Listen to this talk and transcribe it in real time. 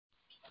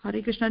Hare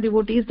Krishna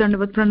devotees,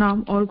 Dandavat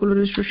Pranam, all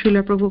glories to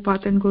Srila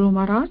Prabhupada and Guru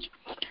Maharaj.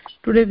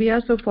 Today we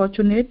are so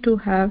fortunate to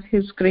have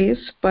His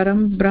Grace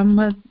Param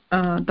Bhrama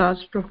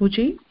Das Prabhu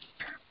ji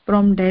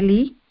from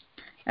Delhi,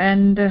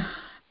 and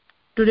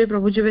today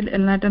Prabhuji will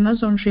enlighten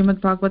us on Srimad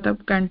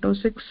Bhagavatam Canto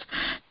 6,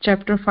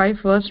 Chapter 5,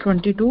 Verse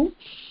 22.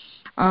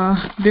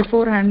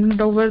 Before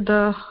handing over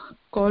the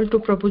call to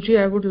Prabhuji,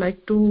 I would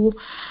like to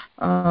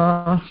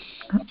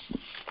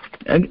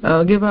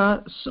give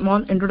a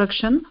small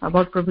introduction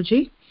about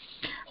Prabhuji.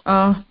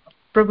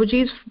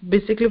 Prabhuji is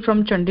basically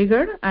from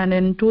Chandigarh, and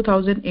in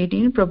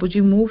 2018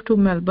 Prabhuji moved to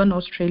Melbourne,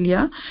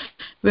 Australia,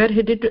 where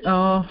he did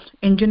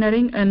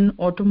engineering and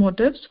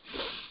automotives.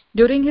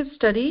 During his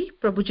study,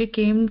 Prabhuji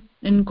came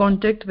in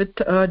contact with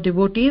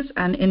devotees,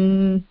 and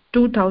in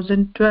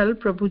 2012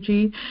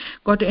 Prabhuji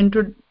got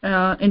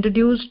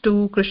introduced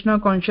to Krishna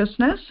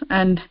consciousness,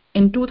 and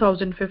in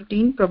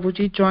 2015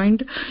 Prabhuji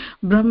joined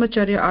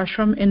Brahmacharya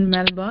Ashram in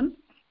Melbourne.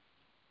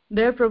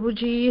 There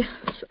Prabhuji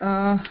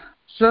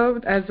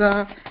served as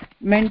a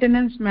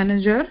maintenance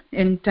manager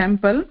in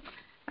temple,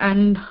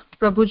 and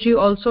Prabhuji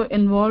also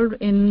involved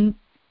in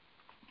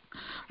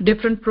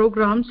different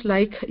programs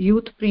like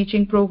youth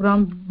preaching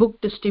program, book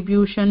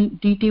distribution,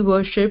 deity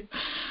worship,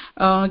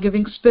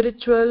 giving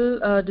spiritual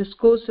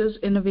discourses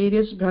in a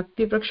various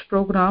Bhakti Vraksha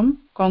program,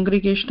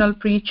 congregational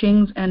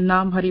preachings, and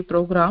Nam Hari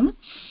program.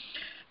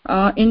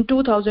 In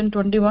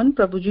 2021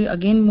 Prabhuji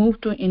again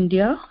moved to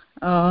India.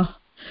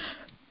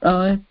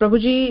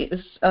 Prabhuji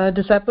is a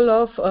disciple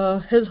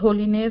of His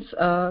Holiness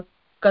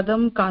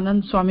Kadam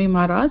Kanand Swami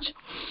Maharaj.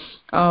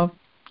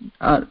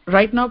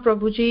 Right now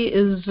Prabhuji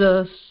is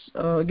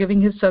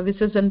giving his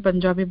services in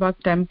Punjabi Bagh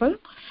Temple.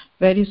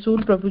 Very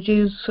soon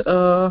Prabhuji is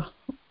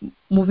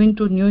moving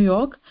to New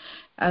York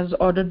as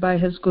ordered by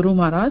his Guru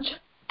Maharaj,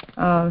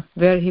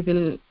 where he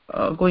will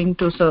going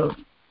to serve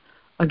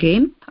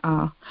again.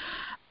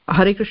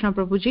 Hare Krishna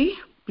Prabhuji,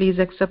 please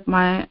accept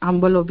my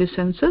humble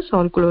obeisances.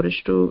 All glories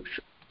to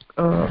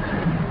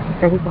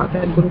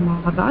Prabhupada and Guru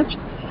Maharaj.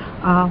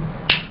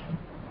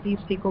 Please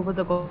take over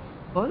the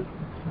call.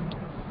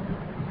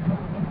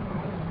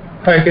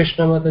 Hare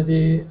Krishna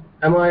Mataji.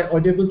 Am I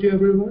audible to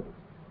everyone?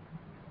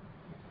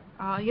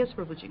 Yes,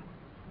 Prabhuji.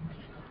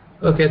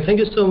 Okay, thank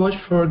you so much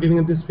for giving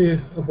me this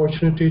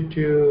opportunity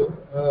to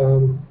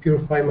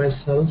purify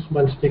myself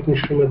while speaking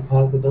Srimad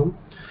Bhagavatam.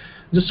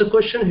 Just a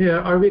question here,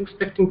 are we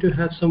expecting to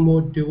have some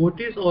more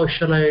devotees, or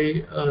shall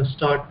I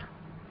start?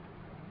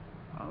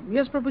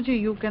 Yes, Prabhuji,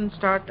 you can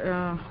start.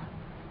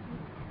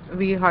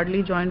 We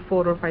hardly joined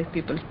 4 or 5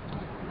 people.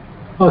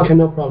 Okay,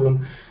 no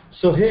problem.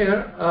 So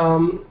here,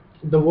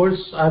 the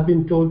verse I've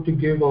been told to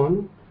give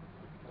on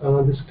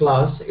this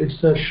class,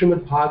 it's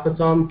Srimad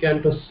Bhagavatam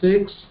Canto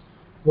 6,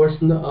 verse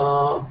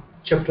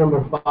chapter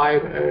number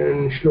 5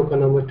 and shloka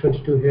number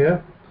 22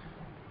 here.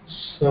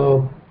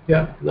 So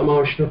yeah,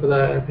 Namo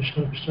Shripadaya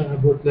Krishna Krishna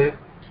Bhutle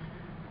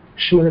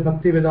Shrimad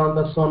Bhakti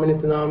Vedanta Swami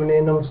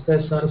Nitinamine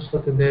Namaste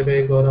Saraswati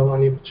Deve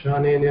Gauravani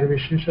Pachane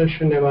Nirvishesha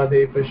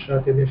Shunyavade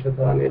Pashyati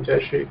Deshatane Jai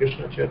Shri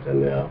Krishna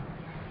Chaitanya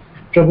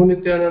Prabhu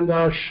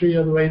Nityananda Shri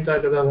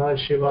Advaita Gadadhar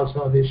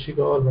Shivasadi Shri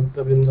Gaur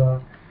Bhakta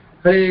Vrinda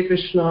Hare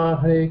Krishna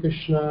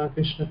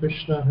Krishna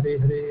Krishna Hare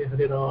Hare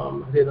Hare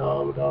Ram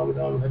Ram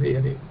Ram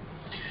Hare Hare.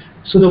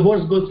 So the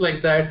verse goes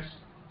like that.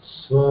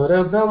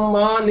 Swara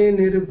Brahmani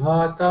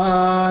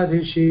Nirbhata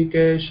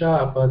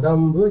Rishikesha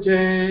Padam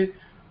Bhuje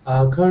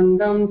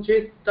Akhandam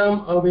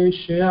Chittam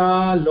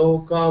Avishya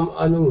Lokam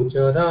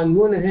Anucharan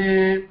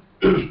Munhe.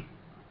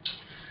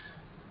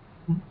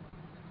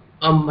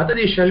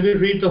 Mataji, shall we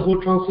read the whole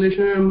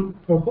translation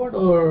purport,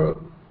 or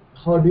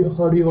how do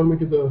you want me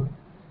to go?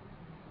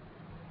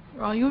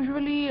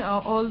 Usually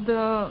all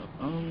the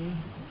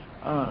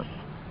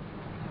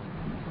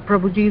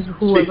Prabhujis,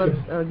 whoever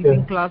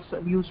giving class,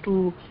 used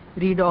to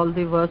read all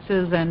the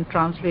verses and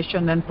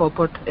translation and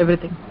purport,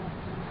 everything.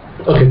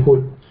 Okay,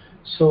 cool.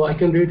 So I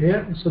can read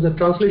here. So the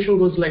translation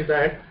goes like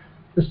that.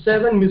 The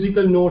 7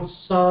 musical notes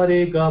Sa,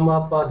 Re, Ga,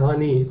 Ma, Pa, Dha,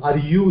 Ni are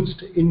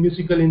used in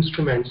musical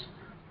instruments,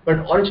 but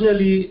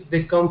originally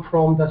they come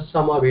from the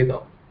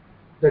Samaveda.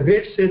 The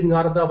great sage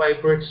Narada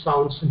vibrates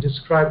sounds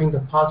describing the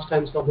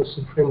pastimes of the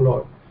Supreme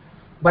Lord.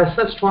 By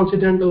such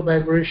transcendental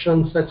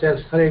vibrations such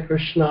as Hare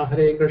Krishna,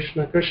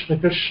 Krishna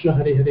Krishna,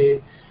 Hare Hare,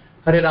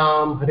 Hare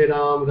Ram,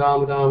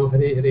 Ram Ram,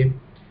 Hare Hare,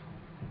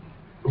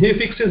 he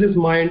fixes his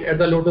mind at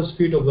the lotus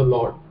feet of the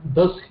Lord.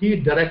 Thus he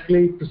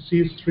directly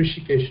perceives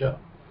Rishikesha,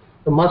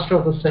 the master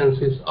of the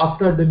senses.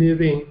 After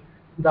delivering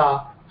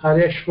the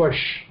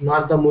Hareshwash,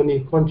 Narada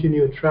Muni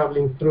continued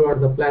traveling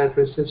throughout the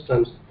planetary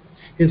systems.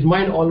 His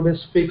mind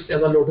always fixed at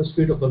the lotus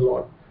feet of the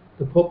Lord.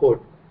 The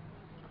purport.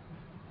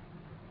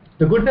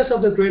 The goodness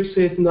of the great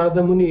sage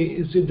Narada Muni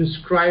is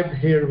described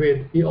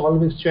herewith. He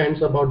always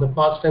chants about the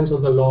pastimes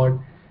of the Lord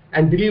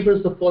and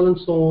delivers the fallen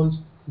souls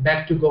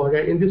back to God.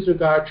 And in this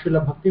regard,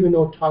 Srila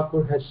Bhaktivinoda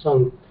Thakur has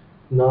sung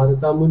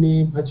Narada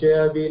Muni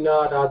Bhajaya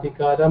Vina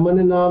Radhika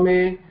Raman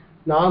Name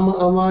Nam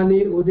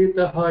Amani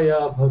Udita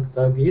Haya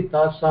Bhakta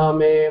Gita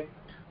Same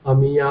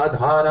Amiya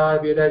Dhara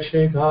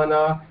Virashe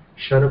Ghana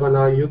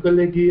Sharvana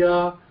Yugal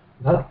Giya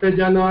भक्त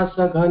जना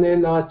सघने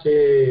नाचे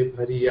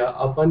भरिया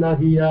अपना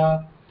हिया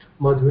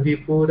मधुरी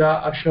पूरा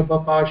अशब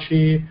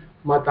पाशी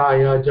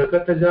मताया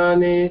जगत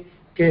जाने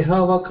के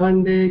हव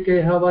खंडे के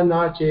हव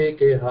नाचे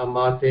के हम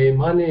माते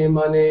मने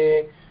मने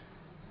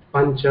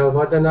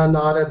पंचवदन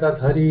नारद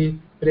धरी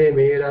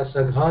प्रेमेरा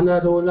सघान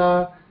रोला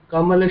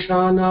कमल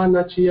शाना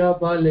नचिया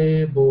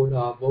बले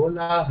बोला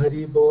बोला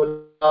हरि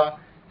बोला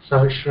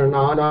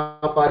सहस्रनाना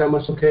परम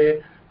सुखे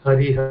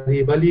हरि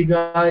हरि बलि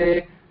गाए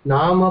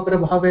नाम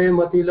प्रभावे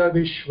मतिल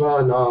विश्व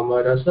नाम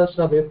रस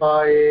सब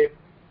पाए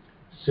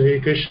श्री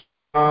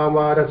कृष्ण नाम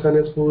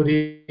रसन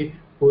स्फूरी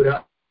पुरा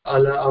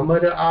अल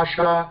अमर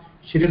आशा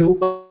श्री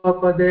रूप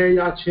पदे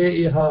याचे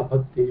यह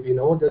भक्ति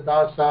विनोद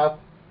दासा.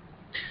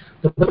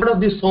 The third of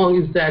this song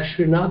is that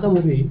Sri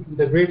Muni,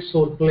 the great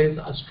soul, plays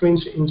a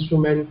strange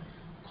instrument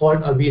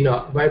called a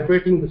veena,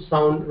 vibrating the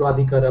sound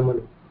Radhika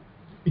Ramana,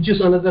 which is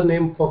another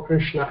name for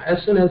Krishna.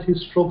 As soon as he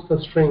strokes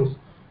the strings,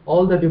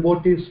 all the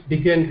devotees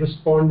begin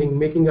responding,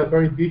 making a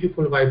very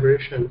beautiful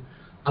vibration.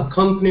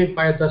 Accompanied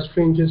by the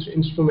strangest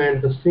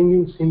instrument, the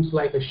singing seems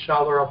like a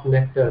shower of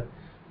nectar,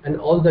 and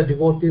all the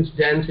devotees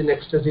dance in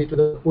ecstasy to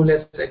the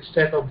fullest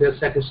extent of their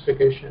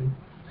satisfaction.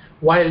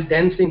 While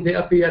dancing, they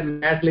appear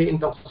madly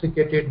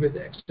intoxicated with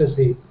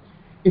ecstasy.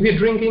 If you're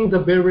drinking the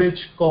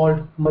beverage called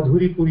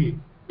Madhuri Puri,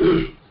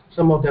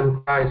 some of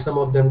them cry, some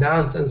of them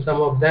dance, and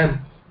some of them,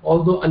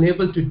 although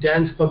unable to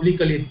dance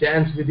publicly,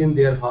 dance within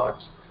their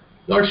hearts.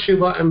 Lord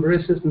Shiva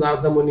embraces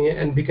Narada Muni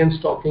and begins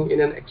talking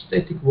in an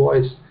ecstatic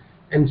voice.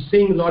 And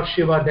seeing Lord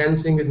Shiva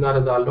dancing with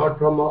Narada, Lord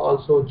Brahma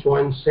also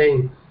joins,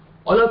 saying,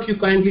 "All of you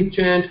kindly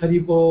chant Hari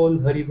Bol,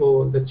 Hari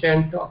Bol." The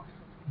chant of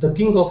the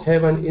king of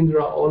heaven,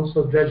 Indra,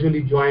 also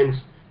gradually joins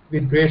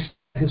with great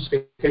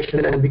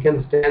satisfaction and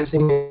begins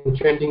dancing and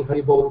chanting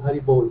Hari Bol, Hari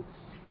Bol.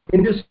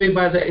 In this way,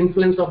 by the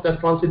influence of the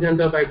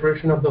transcendental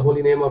vibration of the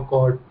holy name of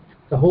God,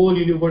 the whole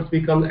universe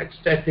becomes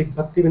ecstatic.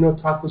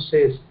 Bhaktivinoda Thakur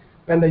says,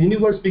 "When the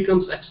universe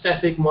becomes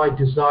ecstatic, my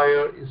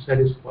desire is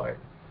satisfied."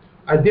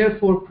 I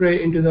therefore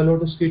pray into the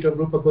lotus feet of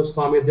Rupa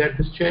Goswami that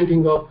this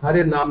chanting of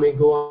Hare Nam may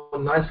go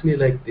on nicely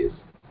like this.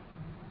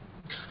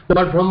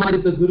 Lord Brahma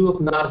is the guru of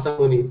Narada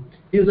Muni.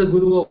 He is the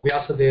guru of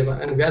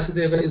Vyasadeva, and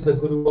Vyasadeva is the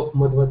guru of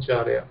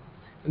Madhvacharya.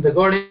 And the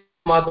God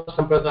Madhva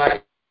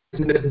Sampradaya is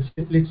in the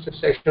disciplic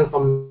succession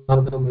from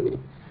Narada Muni.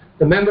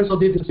 The members of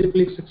the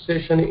disciplic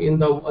succession, in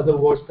the other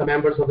words, the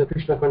members of the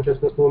Krishna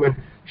consciousness movement,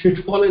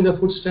 should follow in the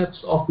footsteps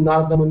of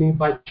Narada Muni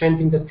by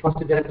chanting the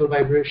transcendental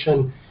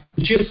vibration,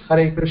 which is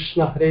Hare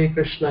Krishna,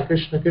 Krishna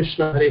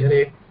Krishna, Hare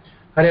Hare,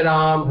 Hare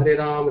Ram,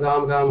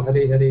 Ram Ram,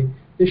 Hare Hare.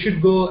 They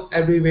should go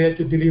everywhere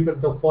to deliver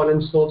the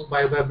fallen souls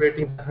by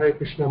vibrating the Hare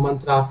Krishna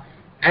mantra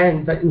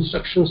and the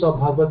instructions of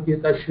Bhagavad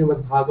Gita,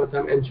 Srimad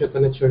Bhagavatam, and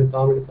Chaitanya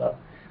Charitamrita.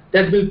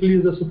 That will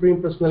please the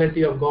Supreme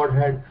Personality of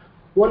Godhead.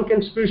 One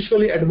can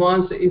spiritually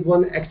advance if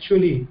one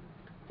actually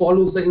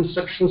follows the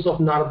instructions of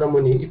Narada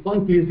Muni. If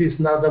one pleases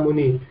Narada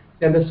Muni,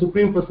 then the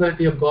Supreme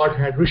Personality of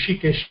Godhead,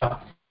 Rishikesha,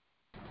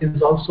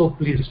 is also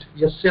pleased.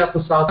 Yasya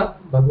Prasada,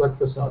 Bhagavad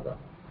Prasada.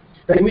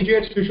 The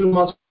immediate spiritual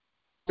master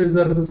is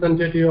the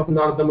representative of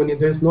Narada Muni.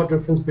 There is no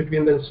difference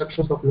between the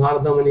instructions of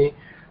Narada Muni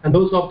and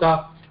those of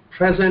the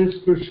present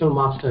spiritual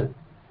master.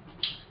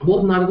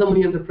 Both Narada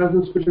Muni and the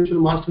present spiritual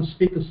master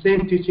speak the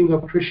same teaching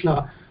of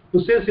Krishna, who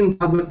says in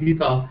Bhagavad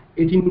Gita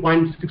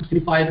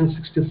 18.65 and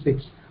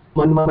 66,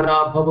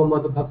 Manmana bhava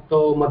mad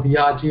bhakto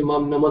madhyaji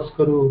mam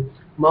namaskaru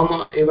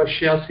mama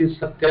evashyasi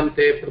satyam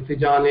te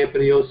pratijane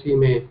priyosi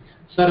me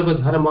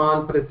sarva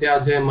dharman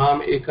pratyajay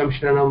mam ekam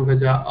sharanam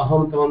vraja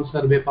aham tavam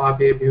sarve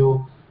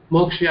papebhyo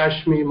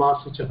mokshayashmi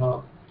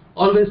masuchaha.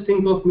 Always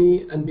think of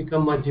me and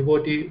become my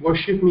devotee.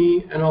 Worship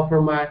me and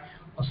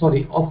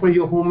offer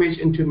your homage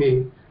unto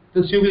me.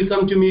 Thus you will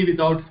come to me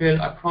without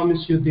fail. I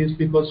promise you this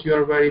because you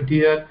are very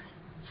dear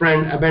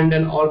friend.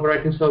 Abandon all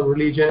varieties of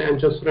religion and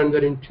just surrender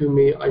into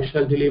me. I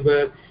shall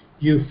deliver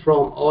you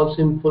from all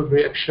sinful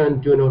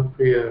reaction. Do not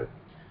fear.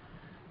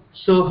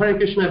 So Hare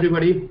Krishna,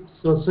 everybody.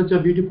 So such a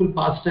beautiful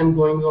pastime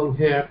going on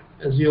here,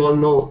 as you all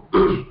know.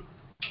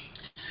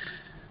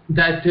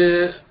 That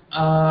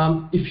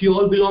if you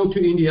all belong to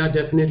India,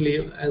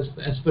 definitely,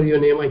 as per your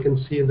name, I can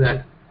see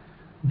that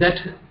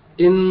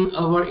in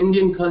our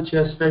Indian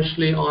culture,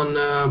 especially on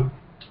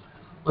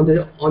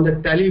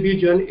the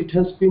television, it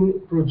has been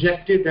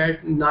projected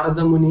that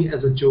Narada Muni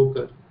as a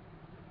joker.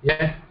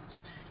 Yeah,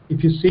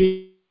 if you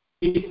see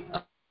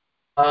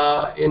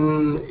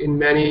in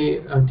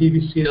many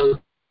TV serials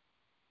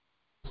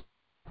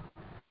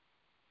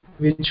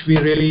which we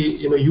really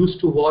used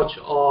to watch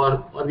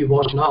or we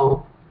watch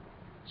now,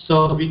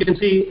 so we can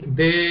see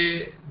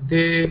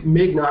they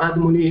make Narada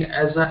Muni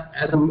as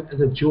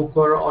a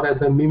joker or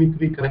as a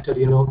mimicry character,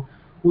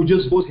 who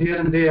just goes here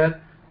and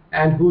there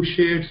and who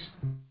shares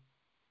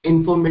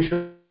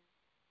information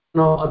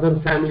of other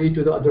family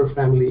to the other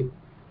family.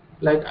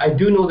 Like I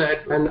do know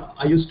that when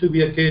I used to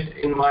be a kid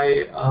in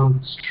my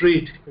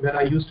street where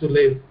I used to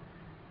live,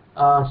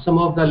 some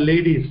of the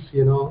ladies,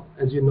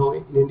 as you know,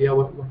 in India,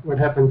 what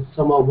happens,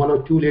 one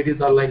or two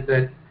ladies are like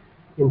that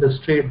in the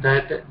street,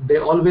 that they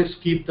always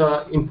keep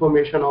the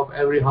information of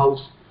every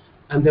house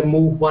and they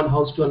move one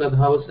house to another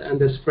house, and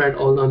they spread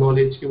all the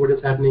knowledge what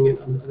is happening in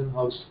another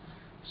house.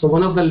 So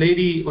one of the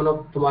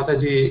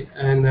Mataji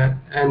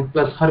and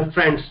plus her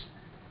friends,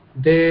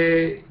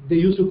 they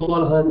used to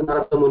call her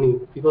Narada Muni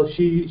because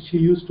she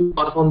used to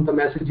pass on the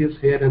messages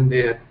here and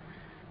there.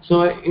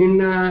 So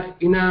in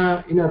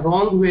a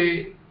wrong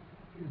way,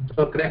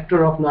 the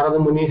character of Narada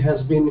Muni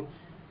has been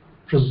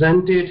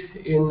presented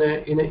in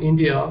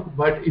India.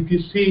 But if you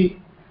see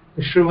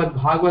the Srimad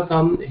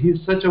Bhagavatam, he is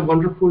such a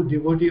wonderful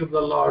devotee of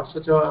the Lord,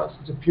 such a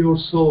pure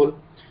soul,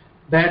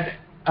 that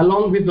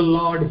along with the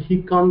Lord,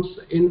 he comes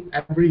in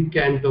every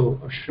canto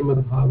of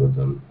Srimad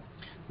Bhagavatam.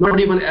 Not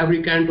even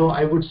every canto,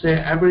 I would say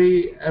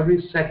every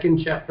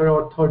second chapter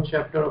or third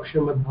chapter of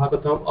Srimad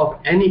Bhagavatam, of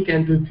any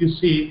canto, if you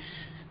see,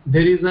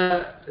 there is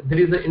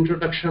an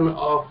introduction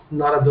of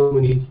Narada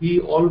Muni. He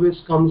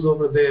always comes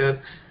over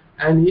there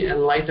and he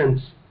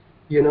enlightens,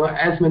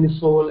 as many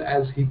souls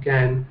as he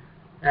can.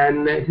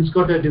 And he's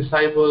got a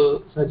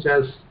disciple such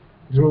as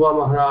Dhruva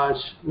Maharaj,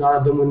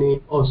 Narada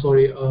Muni,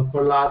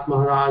 Prahlad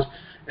Maharaj.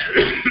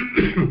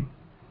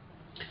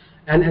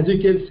 And as you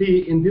can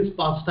see in this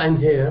pastime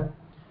here,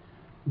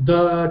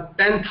 the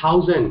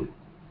 10,000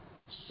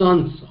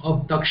 sons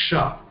of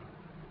Daksha,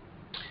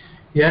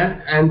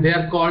 and they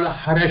are called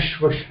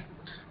Hareshwash.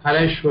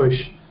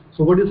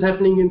 So what is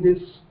happening in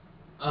this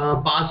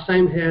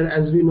pastime here,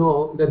 as we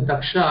know, that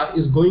Daksha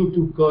is going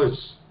to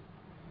curse.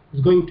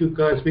 He's going to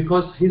curse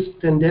because his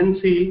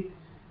tendency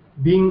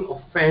being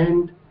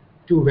offend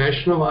to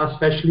Vaishnava,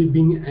 especially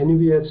being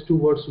envious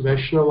towards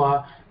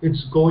Vaishnava,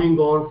 it's going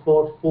on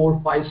for 4,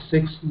 5,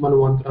 6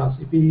 manvantras.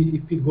 If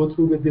we go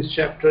through with this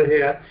chapter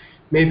here,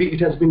 maybe it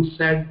has been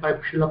said by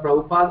Srila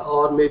Prabhupada,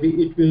 or maybe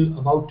it will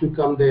about to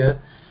come there,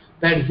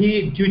 that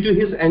he, due to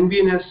his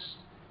enviness,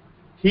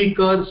 he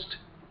cursed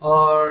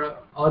or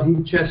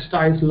he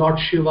chastised Lord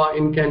Shiva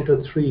in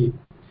Canto 3.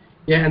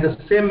 And the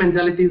same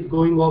mentality is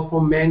going on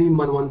for many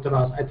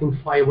manvantras, I think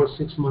 5 or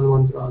 6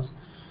 manvantras.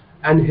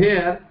 And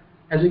here,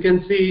 as you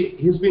can see,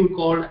 he's been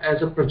called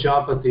as a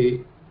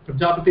Prajapati.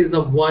 Prajapati is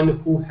the one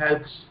who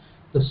helps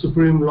the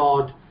Supreme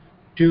Lord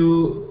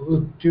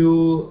to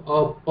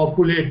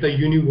populate the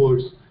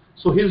universe.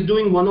 So he's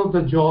doing one of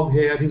the job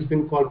here. He's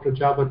been called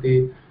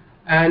Prajapati,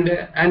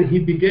 and he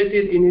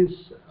begetted in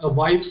his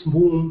wife's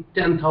womb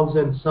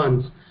 10,000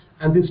 sons,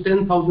 and these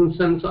 10,000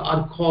 sons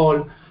are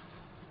called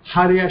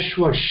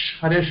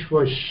Hareshwash.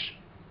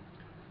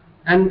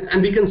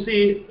 And we can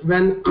see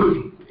when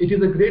it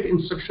is a great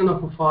instruction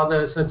of a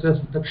father such as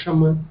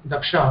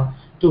Daksha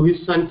to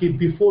his son,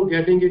 before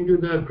getting into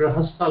the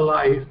Grahastha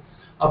life,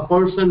 a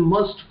person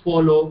must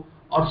follow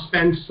or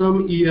spend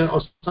some year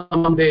or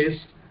some days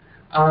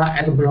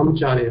as a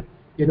brahmacharya,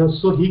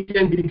 so he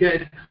can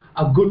beget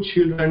a good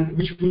children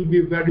which will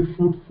be very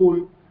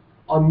fruitful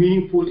or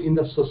meaningful in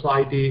the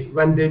society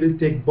when they will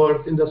take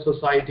birth in the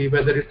society,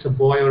 whether it's a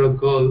boy or a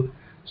girl.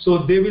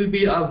 So they will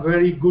be a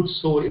very good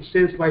soul. It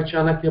says by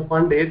Chanakya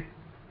Pandit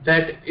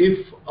that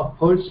if a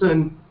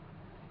person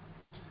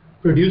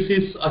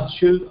produces a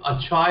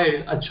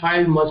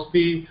child must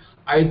be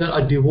either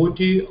a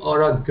devotee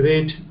or a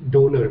great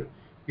donor,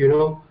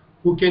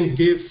 who can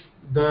give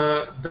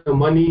the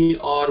money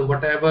or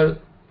whatever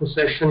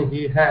possession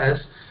he has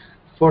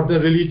for the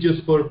religious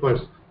purpose.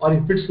 Or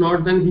if it's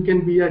not, then he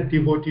can be a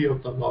devotee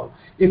of the Lord.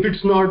 If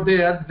it's not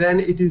there, then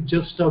it is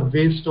just a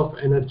waste of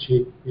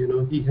energy,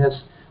 he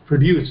has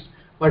produced.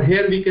 But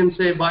here we can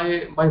say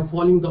by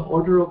following the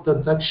order of the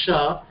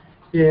Daksha,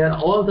 here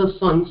all the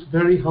sons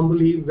very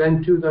humbly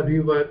went to the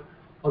river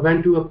or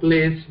went to a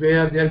place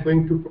where they are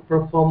going to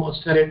perform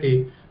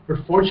austerity. But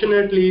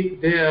fortunately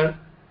there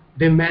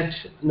they met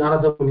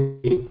Narada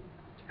Muni.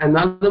 And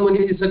Narada Muni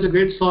is such a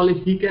great soul,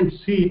 he can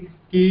see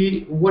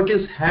what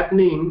is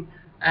happening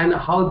and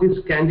how this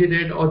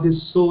candidate or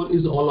this soul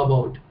is all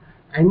about.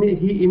 And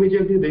he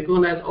immediately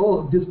recognized,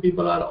 oh, these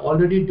people are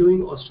already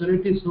doing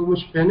austerity, so much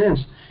penance,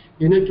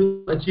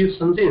 to achieve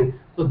something.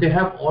 So they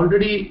have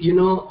already,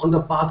 on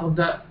the path of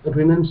the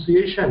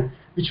renunciation,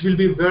 which will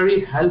be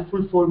very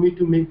helpful for me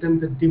to make them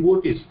the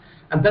devotees.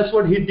 And that's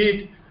what he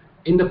did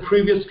in the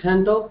previous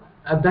canto,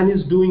 and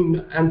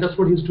that's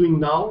what he's doing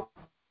now.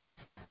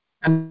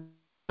 And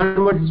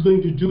what he's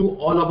going to do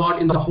all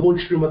about in the whole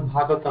Srimad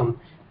Bhagavatam.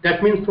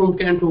 That means from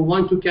Canto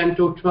 1 to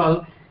Canto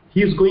 12,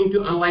 he is going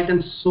to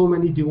enlighten so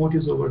many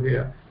devotees over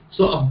here.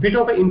 So a bit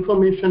of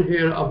information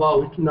here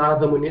about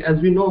Narada Muni. As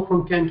we know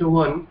from Canto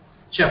 1,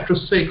 Chapter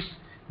 6,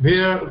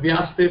 where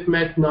Vyasadeva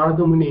met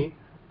Narada Muni,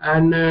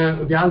 and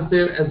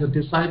Vyasadeva as a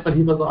disciple,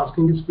 he was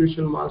asking his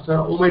spiritual master,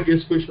 oh my dear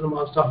spiritual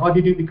master, how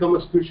did you become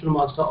a spiritual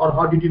master, or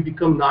how did you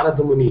become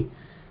Narada Muni?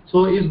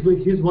 So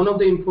he's one of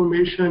the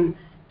information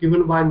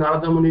given by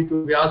Narada Muni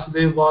to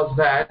Vyasadeva was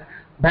that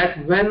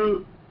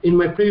when in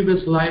my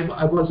previous life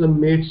I was a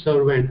maid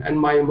servant and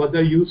my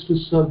mother used to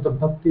serve the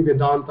Bhakti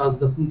Vedantas,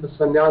 the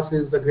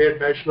sannyasis, the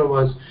great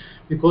Vaishnavas,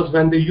 because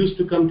when they used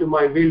to come to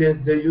my village,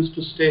 they used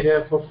to stay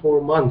here for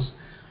 4 months,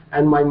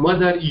 and my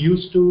mother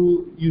used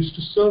to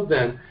serve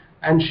them,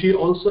 and she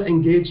also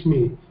engaged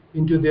me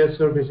into their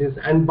services,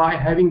 and by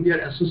having their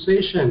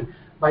association,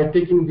 by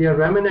taking their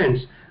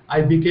remnants,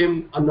 I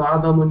became a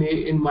Narada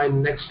Muni in my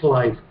next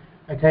life.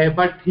 Okay,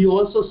 but he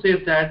also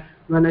said that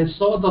when I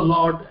saw the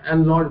Lord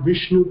and Lord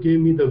Vishnu gave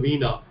me the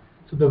veena.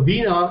 So the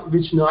veena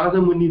which Narada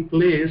Muni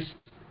plays,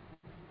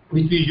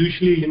 which we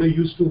usually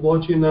used to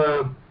watch in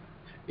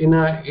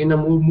a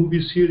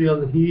movie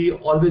serial, he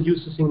always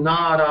used to sing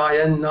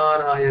Narayan,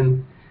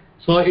 Narayan.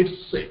 So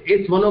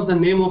it's one of the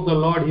name of the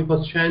Lord he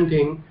was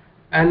chanting,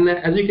 and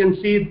as you can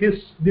see,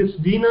 this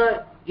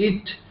veena,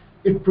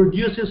 it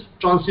produces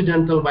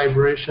transcendental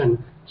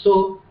vibration.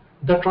 So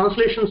the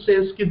translation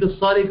says ki the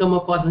sare gama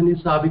padhani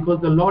sa, because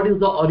the Lord is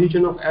the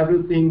origin of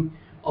everything,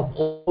 of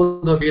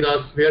all the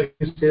Vedas, where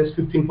he says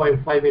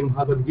 15.5 in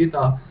Bhagavad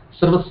Gita,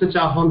 sarvasya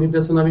chaham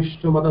hidasana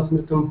vishnu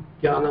madasmritam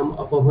jnanam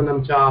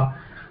apabhanam cha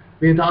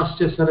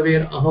Vedasya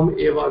sarver aham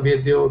eva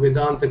vedyo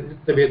vedanta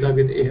krita veda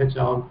vid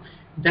ehacha.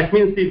 That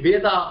means the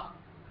Veda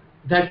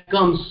that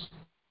comes,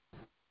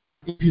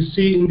 if you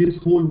see in this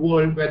whole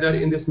world, whether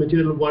in this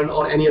material world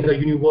or any other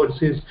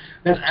universes,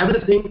 that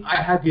everything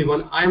I have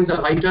given. I am the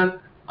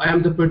writer, I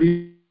am the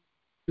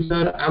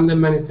producer, I am the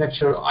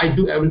manufacturer, I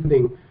do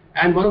everything.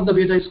 And one of the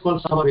Veda is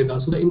called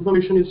Samaveda. So the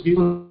information is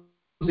given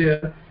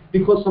there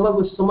because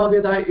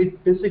Samaveda,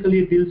 it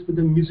basically deals with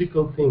the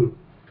musical thing.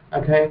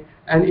 Okay,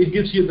 and it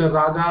gives you the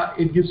raga,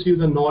 it gives you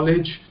the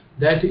knowledge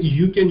that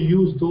you can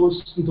use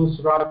those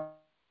raga,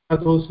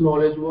 those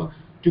knowledge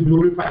to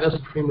glorify the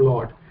Supreme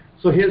Lord.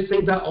 So here's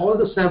saying that all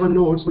the 7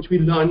 notes which we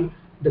learn,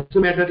 doesn't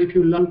matter if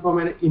you learn from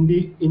an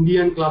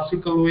Indian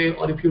classical way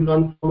or if you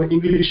learn from an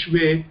English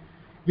way,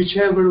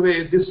 whichever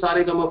way, this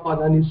Saregama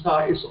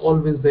Padhanisa is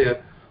always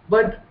there.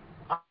 But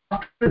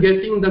after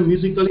getting the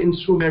musical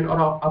instrument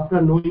or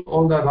after knowing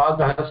all the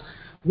ragas,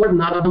 what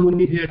Narada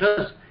Muni here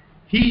does,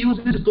 he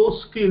uses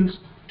those skills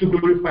to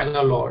glorify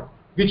the Lord,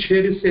 which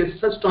here it says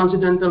such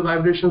transcendental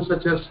vibrations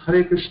such as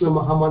Hare Krishna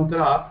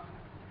Mahamantra.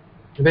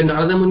 When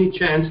Narada Muni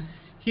chants,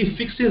 he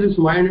fixes his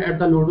mind at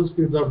the lotus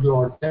feet of the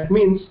Lord. That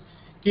means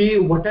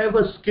कि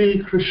whatever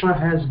skill Krishna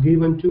has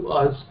given to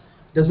us,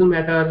 doesn't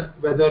matter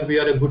whether we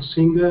are a good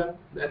singer,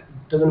 that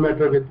doesn't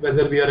matter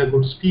whether we are a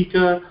good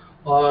speaker,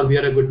 or we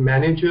are a good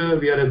manager,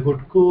 we are a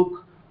good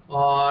cook,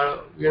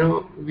 or we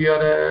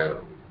are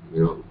a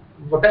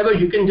whatever,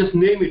 you can just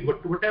name it,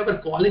 but whatever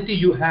quality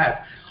you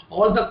have,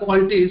 all the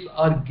qualities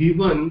are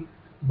given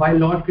by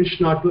Lord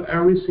Krishna to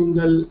every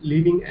single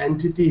living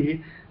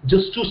entity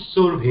just to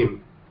serve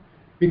him.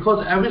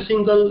 Because every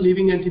single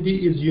living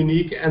entity is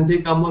unique and they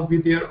come up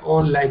with their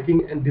own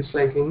liking and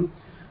disliking.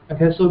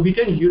 Okay, so we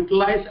can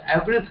utilize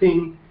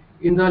everything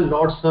in the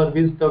Lord's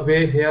service the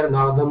way here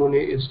Narada Muni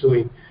is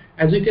doing.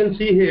 As you can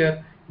see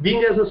here,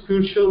 being as a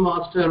spiritual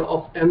master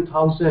of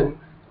 10,000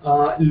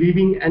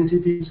 living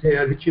entities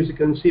here, which is, you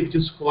can see, which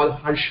is called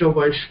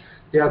Harshavash,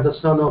 they are the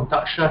son of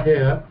Daksha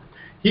here.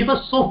 He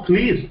was so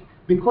pleased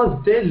because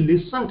they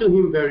listened to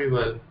him very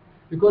well.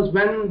 Because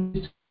when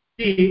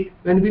we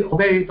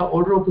obey the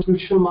order of the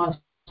spiritual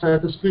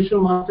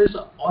master is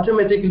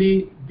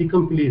automatically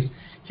become pleased.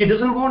 He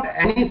doesn't want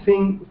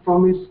anything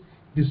from his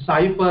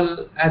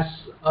disciple as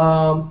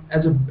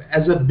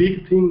a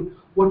big thing.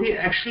 What he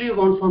actually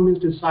wants from his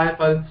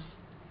disciple,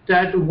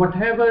 that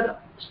whatever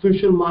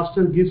spiritual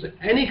master gives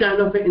any kind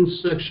of an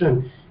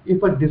instruction,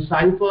 if a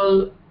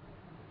disciple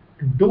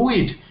do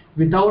it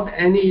without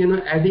any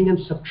adding and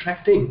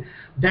subtracting,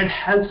 that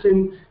helps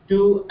him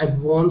to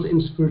advance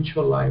in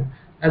spiritual life.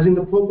 As in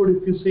the purport,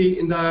 if you see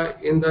in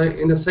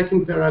the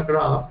second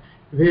paragraph,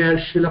 where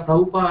Srila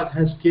Prabhupada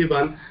has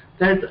given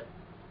that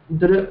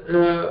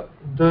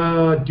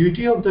the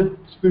duty of the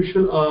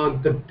spiritual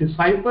the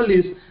disciple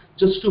is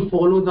just to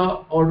follow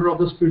the order of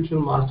the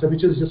spiritual master,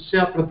 which is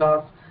Yasya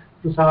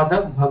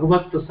Prasada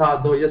Bhagavat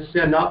Prasado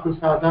Yasya Na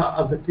Prasada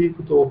Agati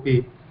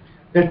Kutopi.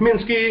 That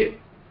means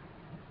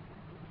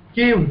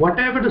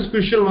whatever the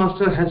spiritual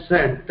master has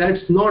said,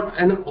 that's not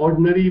an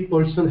ordinary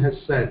person has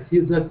said.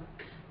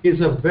 He's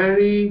a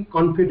very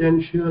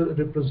confidential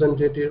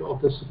representative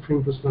of the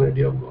Supreme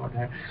Personality of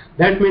Godhead.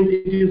 That means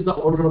it is the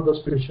order of the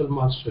spiritual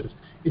masters.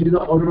 It is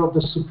the order of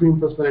the Supreme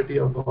Personality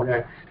of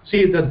Godhead.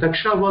 See, the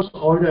Daksha was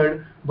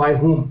ordered by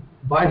whom?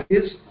 By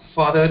his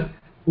father,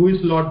 who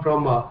is Lord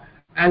Brahma.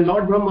 And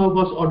Lord Brahma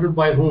was ordered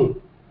by whom?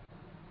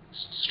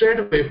 Straight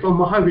away from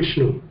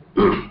Mahavishnu,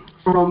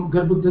 from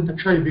Garbhuddha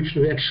Daksha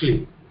Vishnu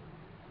actually.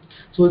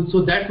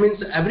 So that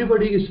means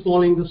everybody is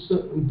following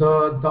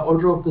the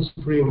order of the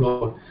Supreme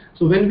Lord.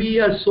 So when we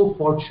are so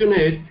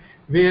fortunate,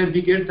 where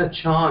we get the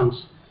chance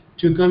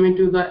to come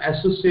into the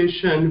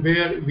association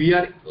where we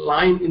are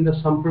aligned in the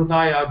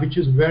Sampradaya, which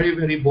is very,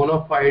 very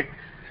bona fide,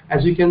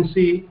 as you can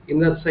see in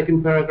the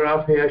second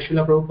paragraph here,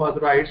 Srila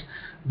Prabhupada writes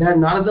that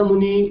Narada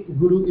Muni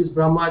Guru is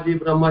Brahmaji,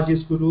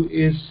 Brahmaji's Guru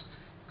is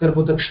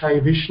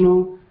Garbhodakshai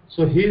Vishnu.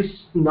 So his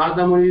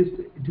Narada Muni's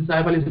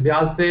disciple is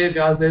Vyasdev,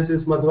 Vyasdev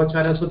is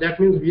Madhvacharya. So that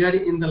means we are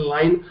in the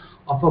line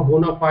of a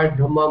bona fide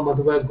Brahma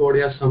Madhva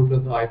Gaudiya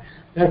Sampradaya.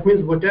 That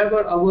means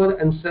whatever our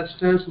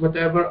ancestors,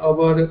 whatever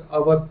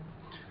our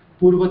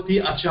Purvati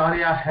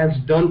Acharya has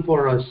done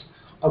for us,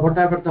 or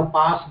whatever the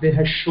past they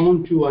have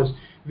shown to us,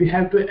 we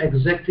have to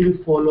exactly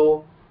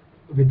follow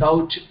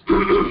without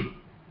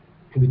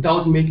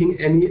without making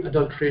any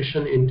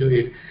adulteration into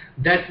it.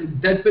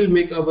 That will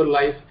make our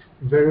life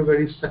very,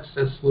 very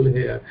successful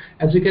here.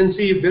 As you can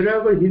see,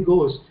 wherever he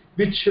goes,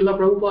 which Srila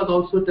Prabhupada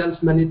also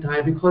tells many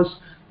times, because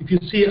if you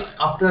see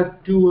after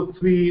 2 or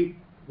 3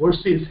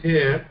 verses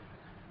here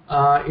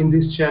in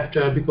this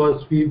chapter,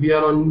 because we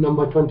are on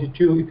number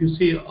 22, if you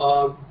see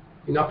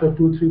in after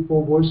 2, 3,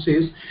 4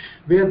 verses,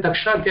 where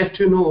Daksha gets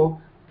to know,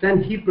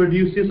 then he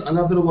produces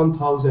another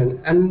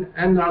 1,000,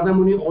 and Radha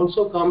Muni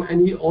also come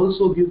and he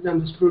also gives them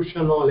the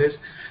spiritual knowledge,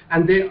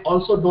 and they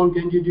also don't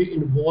get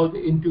involved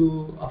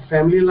into a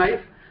family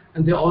life,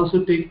 and they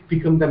also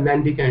become the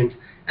mendicants.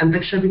 And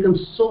Daksha becomes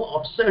so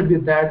upset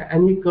with that,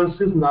 and he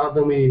curses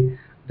Narada Muni.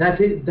 That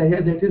he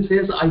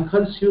says, I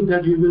curse you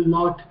that you will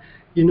not,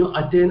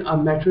 attain a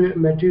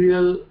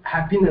material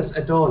happiness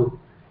at all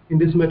in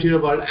this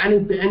material world.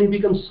 And he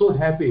becomes so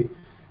happy.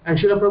 And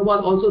Srila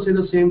Prabhupada also said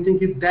the same thing.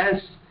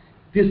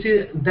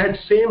 That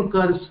same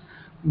curse,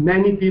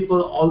 many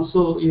people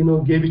also,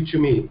 gave it to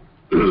me.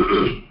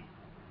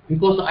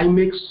 Because I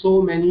make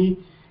so many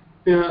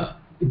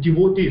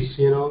devotees,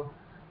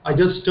 I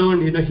just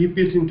turned,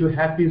 hippies into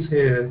happies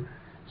here.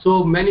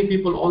 So many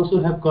people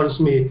also have cursed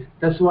me.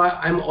 That's why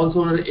I'm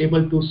also not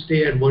able to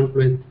stay at one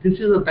place. This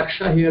is a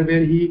Daksha here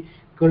where he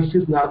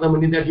curses Narada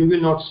Muni that you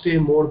will not stay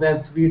more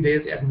than 3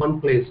 days at one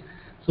place.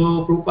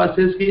 So Prabhupada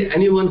says,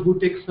 anyone who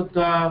takes up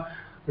the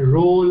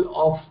role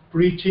of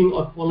preaching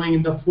or following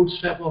in the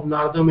footsteps of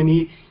Narada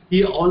Muni,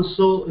 he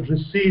also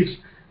receives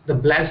the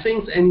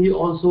blessings, and he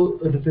also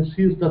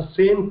receives the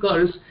same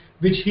curse,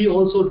 which he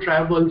also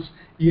travels,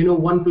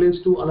 one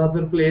place to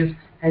another place,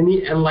 and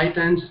he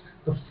enlightens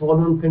the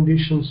fallen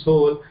conditioned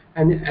soul,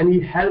 and he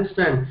helps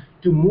them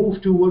to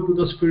move toward to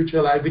the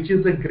spiritual life, which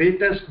is the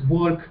greatest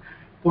work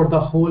for the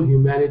whole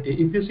humanity.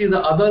 If you see the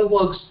other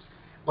works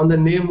on the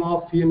name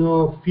of,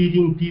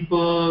 feeding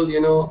people,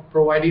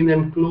 providing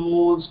them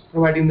clothes,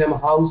 providing them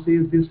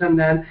houses, this and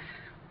that,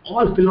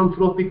 all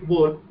philanthropic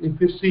work, if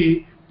you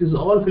see, this is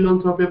all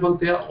philanthropic work,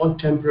 they are all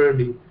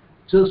temporary.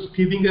 Just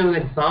giving an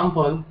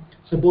example,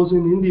 suppose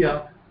in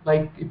India,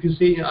 like if you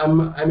see,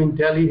 I'm in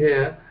Delhi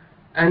here,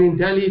 and in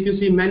Delhi, if you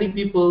see many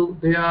people,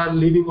 they are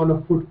living on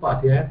a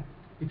footpath, yeah?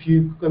 If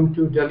you come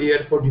to Delhi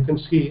airport, you can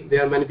see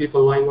there are many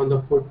people lying on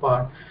the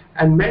footpath.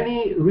 And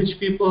many rich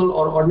people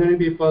or ordinary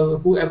people,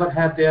 whoever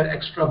have their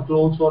extra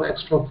clothes or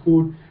extra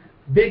food,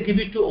 they give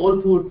it to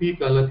all poor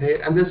people,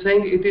 okay? And they're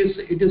saying it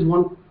is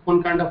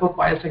one kind of a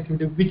pious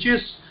activity,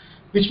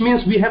 which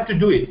means we have to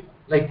do it.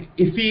 Like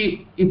if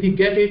we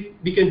get it,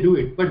 we can do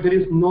it. But there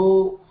is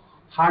no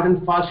hard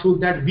and fast rule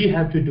that we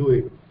have to do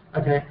it,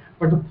 okay?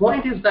 But the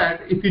point is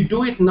that if you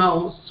do it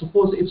now,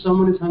 suppose if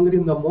someone is hungry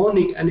in the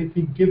morning and if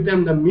we give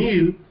them the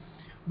meal,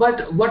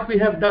 but what we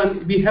have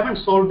done, we haven't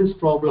solved this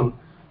problem.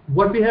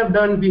 What we have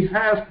done, we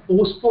have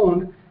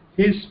postponed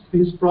his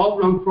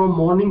problem from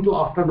morning to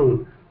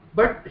afternoon.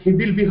 But he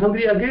will be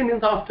hungry again in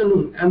the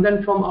afternoon. And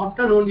then from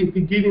afternoon, if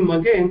we give him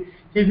again,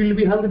 he will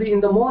be hungry in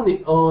the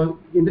morning or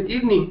in the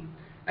evening.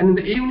 And in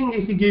the evening,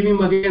 if we give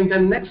him again,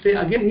 then next day,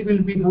 again, he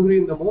will be hungry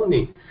in the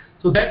morning.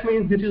 So that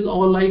means this is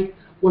all like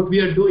what we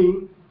are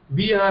doing.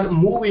 We are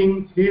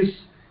moving his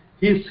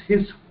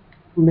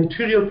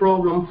material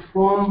problem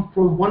from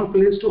one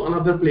place to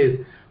another place.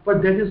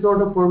 But that is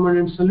not a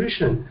permanent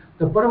solution.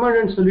 The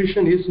permanent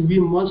solution is we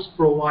must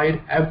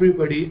provide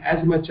everybody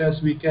as much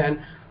as we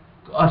can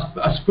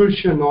a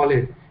spiritual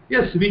knowledge.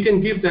 Yes, we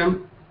can give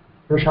them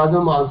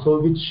prasadam also,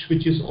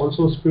 which is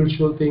also a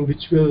spiritual thing,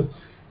 which will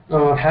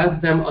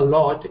help them a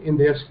lot in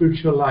their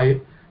spiritual life,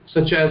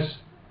 such as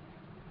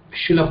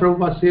Srila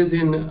Prabhupada says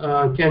in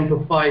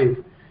Canto 5,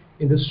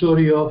 in the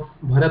story of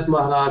Bharat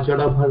Maharaj,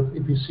 Jadabharat,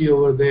 if you see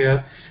over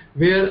there,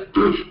 where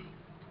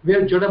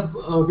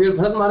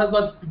Bharat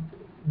Maharaj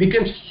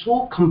became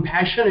so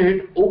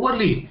compassionate,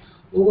 overly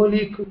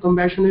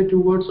compassionate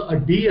towards a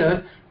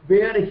deer,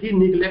 where he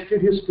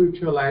neglected his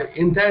spiritual life.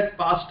 In that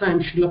pastime,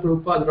 Srila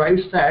Prabhupada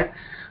writes that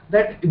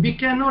we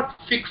cannot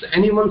fix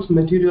anyone's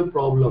material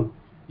problem,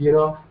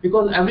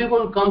 because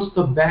everyone comes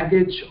the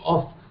baggage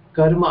of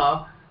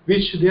karma,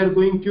 which they are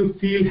going to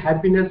feel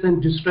happiness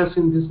and distress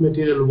in this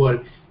material world.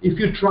 If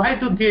you try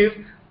to give,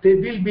 they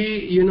will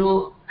be,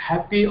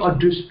 happy or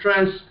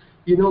distressed,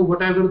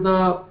 whatever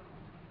the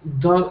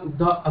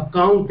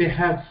account they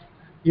have,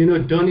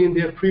 done in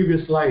their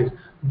previous lives.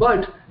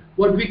 But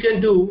what we can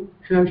do,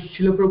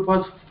 Srila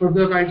Prabhupada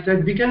further writes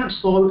that we cannot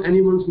solve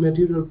anyone's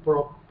material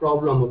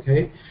problem,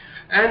 okay?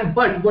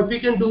 But what we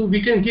can do,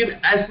 we can give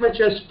as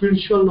much as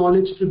spiritual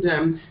knowledge to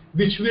them,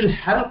 which will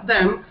help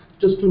them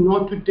just to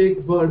not to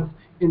take birth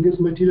in this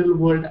material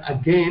world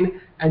again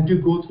and to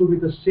go through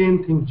with the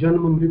same thing,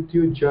 Janma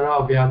Mrityu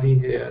Jara Vyadhi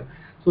here.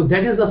 So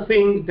that is the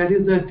thing, that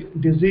is the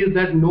disease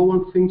that no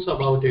one thinks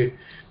about it.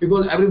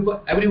 Because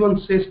everyone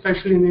says,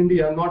 especially in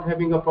India, not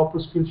having a proper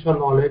spiritual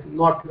knowledge,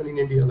 not even in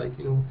India,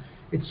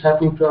 it's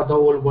happening throughout the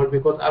whole world,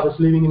 because I was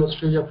living in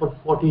Australia for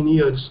 14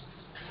 years.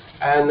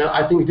 And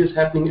I think it is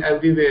happening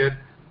everywhere,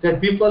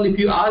 that people, if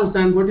you ask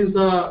them what is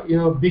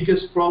the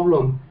biggest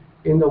problem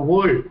in the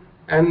world,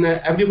 and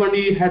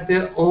everybody had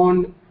their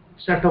own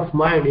set of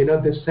mind.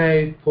 They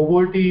say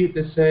poverty,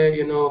 they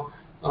say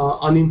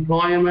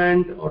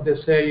unemployment, or they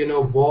say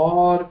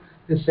war,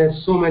 they say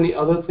so many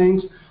other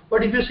things.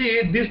 But if you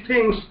see, these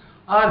things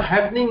are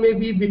happening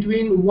maybe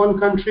between one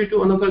country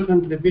to another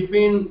country,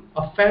 between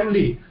a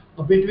family,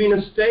 or between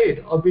a state,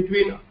 or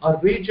between a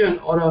region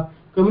or a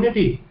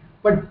community.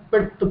 But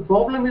the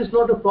problem is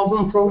not a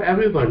problem for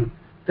everyone.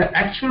 The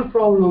actual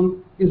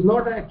problem is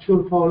not an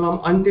actual problem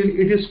until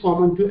it is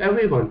common to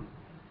everyone.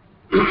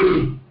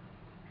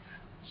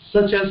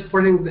 Such as,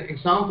 for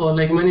example,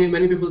 like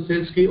many people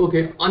say,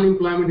 okay,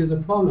 unemployment is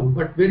a problem,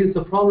 but where is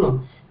the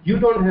problem? You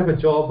don't have a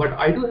job, but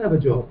I do have a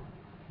job,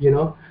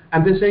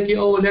 and they say,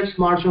 oh, let's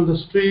march on the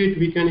street,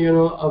 we can,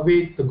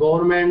 await the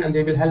government and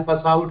they will help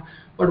us out,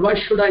 but why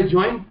should I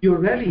join your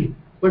rally?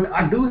 But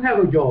I do have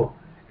a job.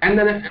 And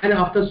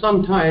after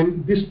some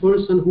time, this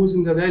person who's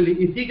in the rally,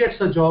 if he gets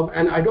a job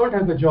and I don't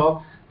have a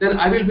job, then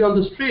I will be on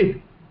the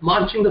street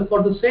marching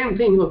for the same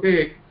thing.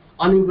 Okay,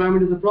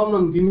 unemployment is a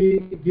problem, give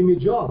me a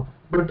job.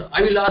 But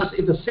I will ask,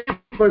 if the same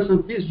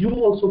person, please you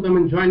also come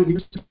and join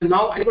me.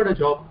 Now I got a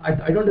job,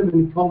 I don't have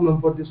any problem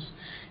for this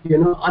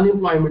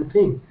unemployment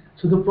thing.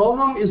 So the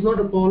problem is not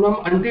a problem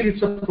until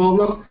it's a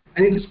problem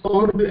and it is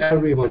common to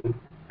everyone.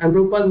 And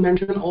Prabhupada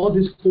mentioned all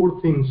these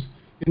 4 things.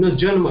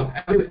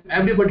 Janma,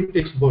 everybody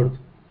takes birth.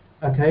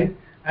 Okay,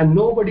 and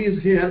nobody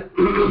is here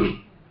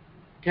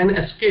can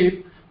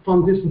escape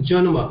from this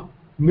janma,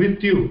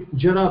 mrityu,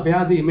 jara,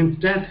 vyadi, means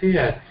death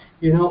here,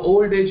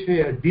 old age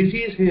here,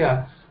 disease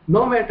here.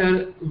 No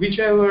matter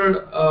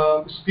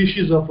whichever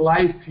species of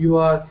life you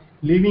are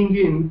living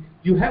in,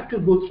 you have to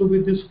go through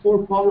with these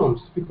 4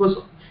 problems. Because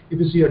if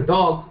you see a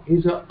dog,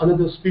 he's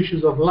another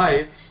species of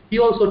life. He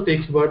also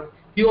takes birth.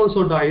 He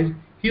also dies.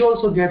 He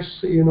also gets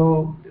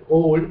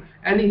old,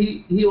 and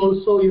he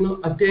also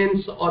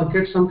attains or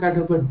gets some kind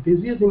of a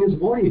disease in his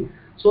body.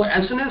 So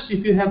as soon as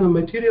if you have a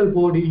material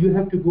body, you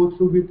have to go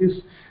through with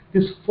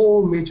this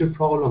 4 major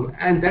problem,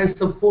 and that's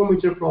the 4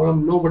 major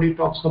problem nobody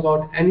talks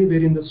about anywhere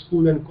in the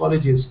school and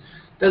colleges.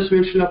 That's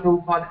where Srila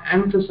Prabhupada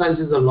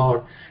emphasizes a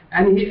lot,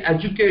 and he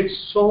educates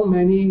so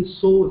many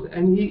souls,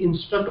 and he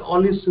instructs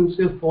all his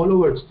sincere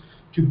followers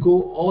to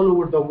go all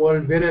over the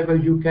world wherever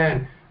you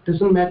can.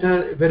 Doesn't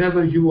matter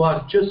wherever you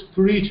are, just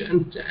preach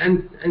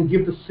and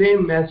give the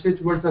same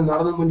message what the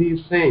Narada Muni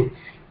is saying.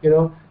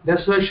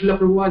 That's why Srila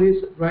Prabhupada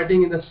is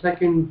writing in the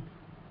second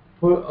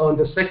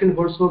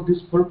verse of this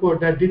purport,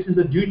 that this is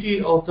the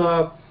duty of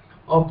the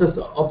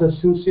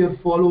sincere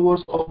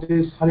followers of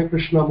this Hare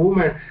Krishna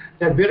movement,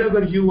 that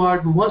wherever you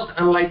are, must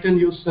enlighten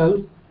yourself,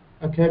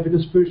 okay, with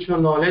the spiritual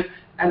knowledge,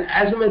 and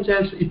as much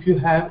as if you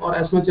have, or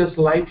as much as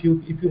life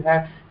if you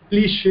have,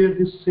 please share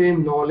this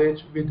same knowledge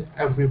with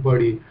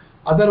everybody.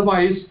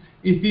 Otherwise,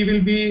 if we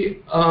will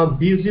be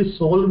busy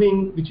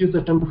solving, which is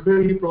the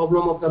temporary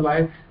problem of the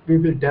life, we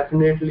will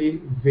definitely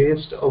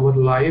waste our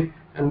life,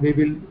 and we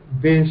will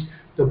waste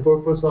the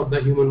purpose of the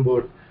human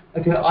birth.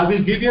 Okay, I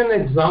will give you an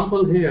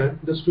example here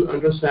just to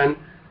understand.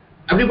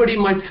 Everybody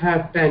might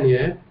have pen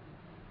here.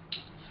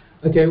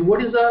 Okay,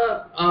 what is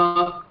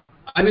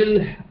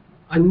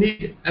I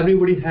need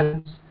everybody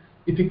help.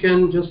 If you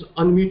can just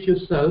unmute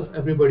yourself,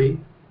 everybody,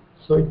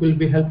 so it will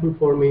be helpful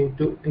for me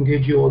to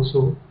engage you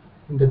also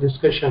in the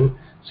discussion.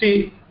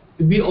 See,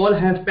 we all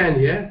have pen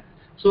here.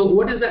 So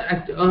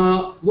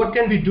what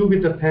can we do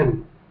with the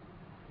pen?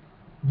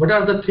 What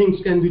are the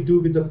things can we do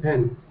with the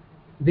pen?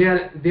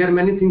 There are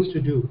many things to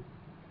do.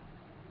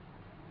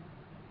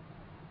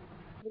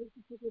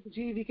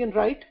 We can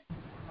write.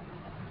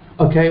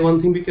 Okay,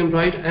 one thing we can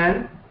write,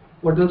 and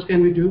what else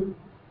can we do?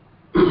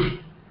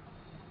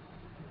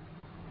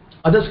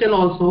 Others can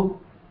also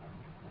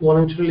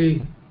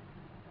voluntarily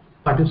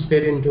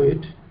participate into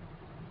it.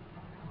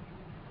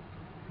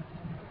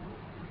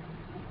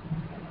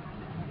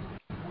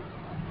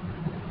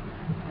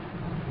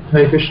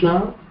 Hare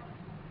Krishna.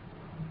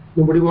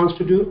 Nobody wants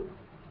to do?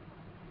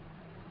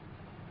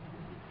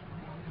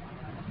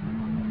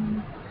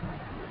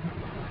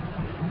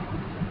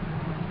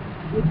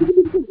 Basically,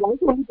 we can write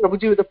only,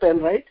 Prabhuji, with a pen,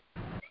 right?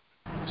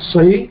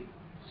 Sorry,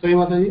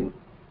 Mataji?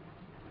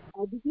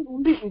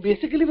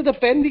 Basically, with a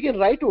pen, we can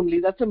write only.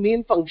 That's the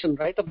main function,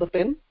 right, of the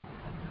pen?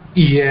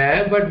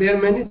 Yeah, but there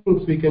are many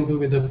things we can do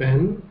with a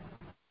pen.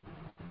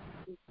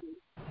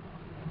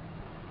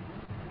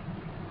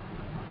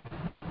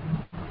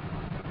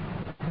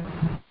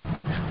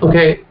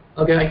 Okay,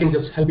 I can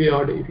just help you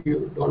out if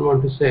you don't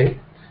want to say.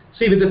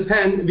 See, with the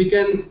pen, we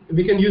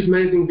can use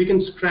many things. We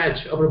can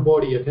scratch our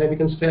body. Okay, we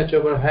can scratch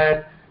our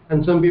head,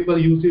 and some people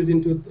use it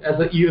as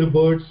a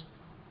earbuds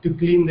to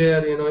clean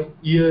their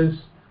ears,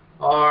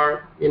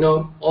 or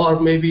or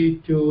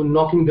maybe to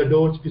knocking the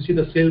doors. You see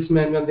the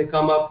salesmen when they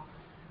come up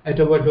at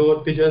our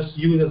door, they just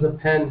use as a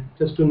pen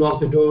just to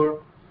knock the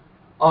door.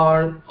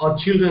 Or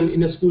children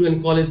in a school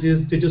and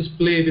colleges, they just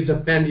play with the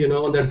pen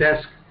on their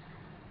desk,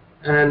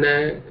 and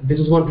they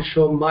just want to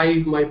show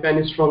my pen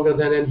is stronger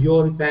than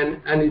your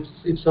pen. And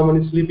if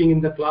someone is sleeping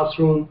in the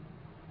classroom,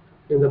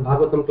 in the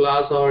Bhagavatam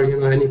class, or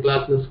any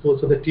class in the school,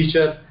 so the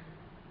teacher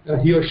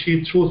he or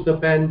she throws the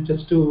pen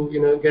just to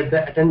get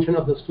the attention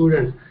of the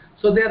students.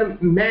 So there are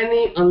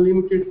many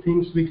unlimited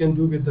things we can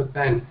do with the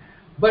pen.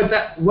 But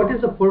what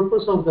is the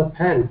purpose of the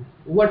pen?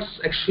 What's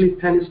actually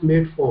pen is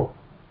made for?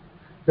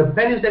 The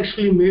pen is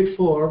actually made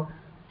for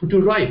to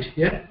write,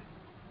 yeah?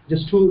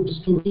 Just to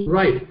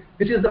write.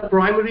 This is the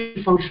primary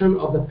function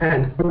of the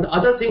pen. But the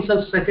other things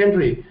are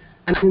secondary.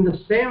 And in the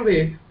same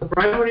way, the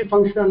primary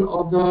function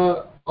of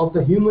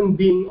the human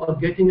being or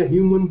getting a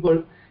human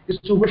birth is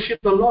to worship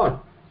the Lord,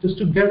 just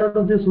to get out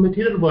of this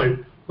material world.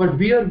 But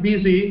we are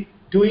busy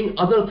doing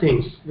other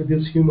things with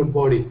this human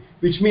body,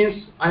 which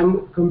means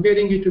I'm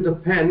comparing it to the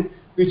pen,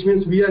 which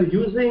means we are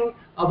using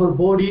our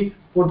body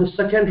for the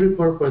secondary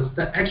purpose.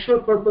 The actual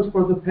purpose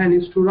for the pen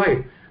is to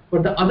write,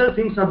 but the other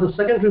things are the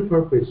secondary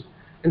purpose.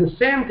 And the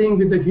same thing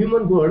with the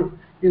human birth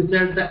is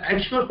that the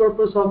actual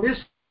purpose of his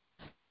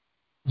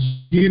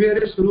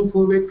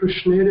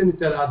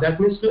that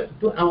means to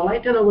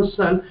enlighten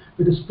ourselves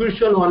with the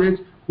spiritual knowledge.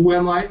 Who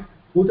am I?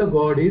 Who the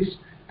God is?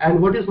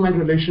 And what is my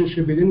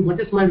relationship with Him? What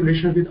is my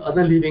relationship with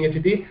other living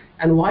entity?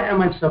 And why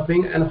am I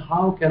suffering? And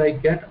how can I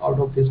get out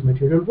of this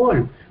material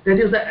world? That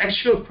is the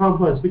actual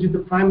purpose, which is the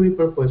primary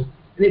purpose.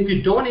 And if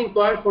we don't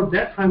inquire for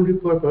that primary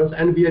purpose,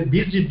 and we are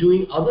busy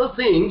doing other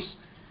things,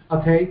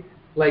 okay,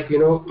 like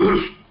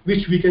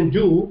which we can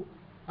do,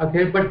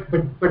 okay, but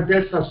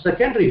that's a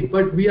secondary.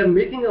 But we are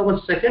making our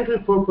secondary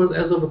purpose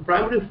as our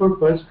primary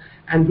purpose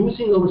and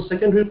losing our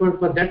secondary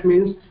purpose. That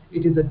means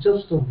it is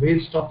just a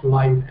waste of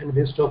life and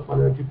waste of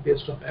energy,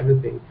 waste of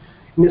everything.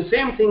 And the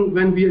same thing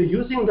when we are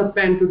using the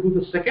pen to do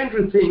the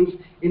secondary things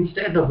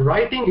instead of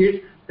writing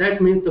it,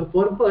 that means the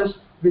purpose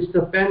which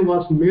the pen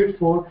was made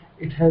for,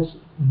 it has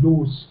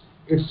lose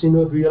its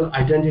real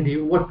identity.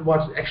 What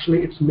was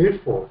actually it's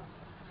made for.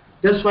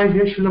 That's why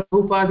here Srila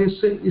Prabhupada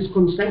is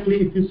constantly,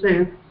 if you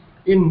say,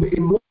 in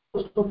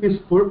most of his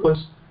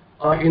purpose,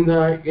 in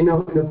a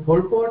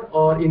purport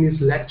or in his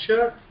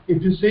lecture,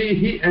 if you say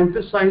he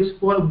emphasized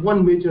for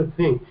one major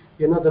thing,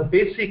 the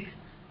basic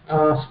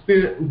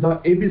the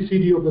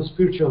ABCD of the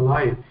spiritual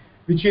life,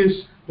 which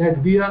is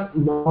that we are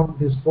not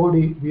this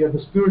body, we are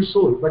the spirit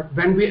soul. But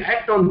when we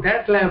act on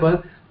that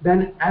level,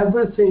 then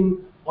everything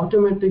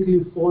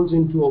automatically falls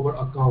into our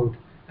account,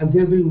 and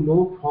there will be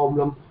no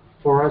problem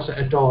for us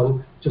at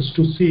all, just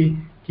to see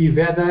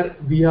whether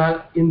we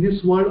are in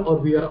this world or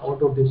we are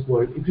out of this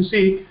world. If you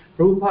see,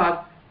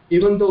 Prabhupada,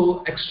 even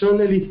though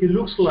externally he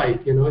looks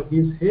like,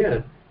 he's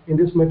here in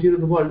this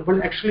material world,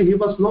 but actually he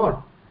was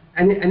not.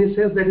 And he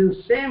says that is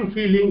the same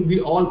feeling we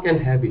all can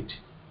have it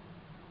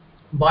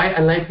by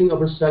enlightening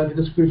ourselves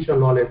with the spiritual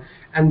knowledge.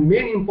 And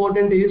main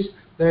important is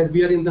that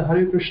we are in the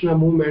Hare Krishna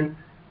movement,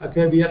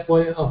 okay, we are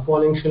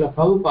following Srila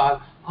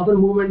Prabhupada. Our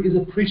movement is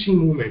a preaching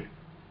movement,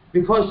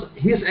 because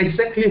he is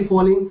exactly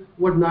following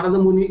what Narada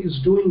Muni is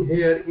doing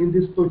here in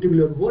this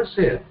particular verse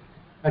here.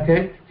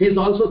 Okay, he is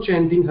also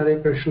chanting Hare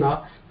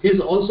Krishna. He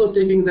is also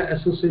taking the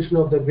association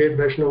of the great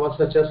Vaishnavas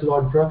such as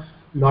Lord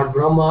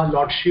Bhrama,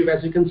 Lord Shiva,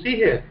 as you can see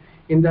here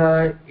in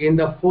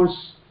the first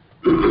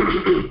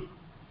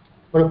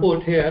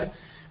report here,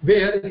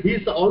 where he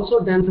is also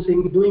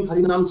dancing, doing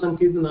Harinam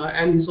Sankirtana,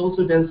 and he is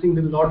also dancing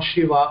with Lord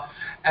Shiva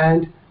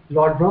and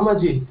Lord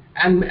Brahmaji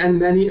and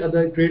many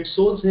other great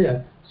souls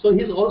here. So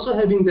he is also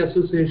having the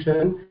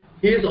association,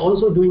 he is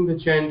also doing the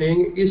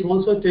chanting, he is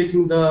also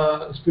taking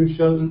the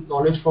spiritual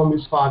knowledge from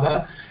his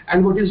father,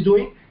 and what he is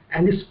doing?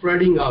 And he is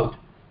spreading out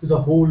to the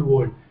whole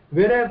world.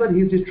 Wherever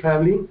he is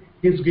traveling,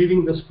 he is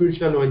giving the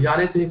spiritual knowledge.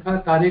 Yare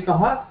tekha tare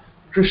kaha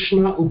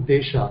Krishna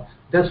Updesha.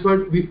 That's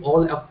what we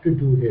all have to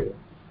do here.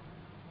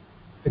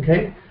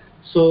 Okay,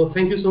 so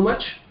thank you so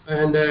much,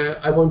 and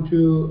I want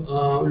to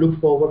look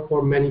forward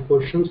for many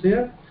questions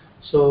here.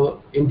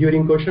 So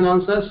during question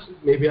answers,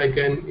 maybe I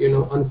can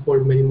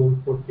unfold many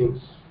more things.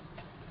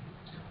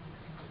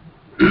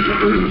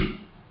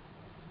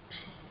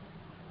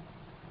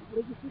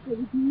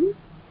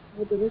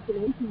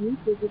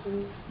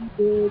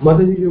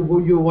 Motherji,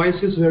 your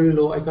voice is very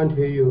low. I can't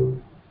hear you.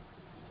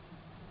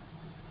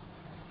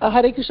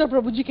 Hare Krishna,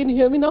 Prabhuji, can you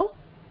hear me now?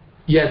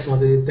 Yes,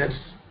 Motherji, that's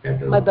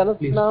better.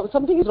 Now,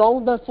 something is wrong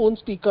with my phone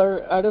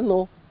speaker. I don't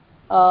know.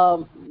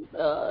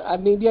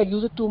 Maybe I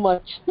use it too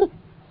much.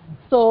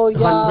 So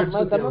yeah,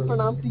 my Dhanvat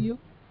Pranam to you.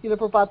 Srila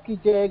Prabhupada ki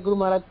jai, Guru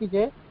Maharaj ki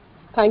jai.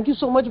 Thank you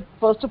so much,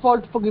 first of all,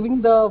 for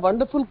giving the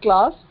wonderful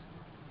class.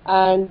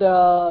 And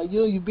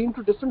you've been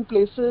to different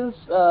places.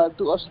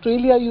 To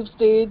Australia you've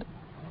stayed,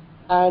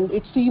 and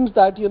it seems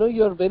that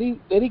you're very,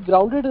 very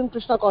grounded in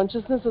Krishna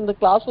consciousness, and the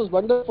class was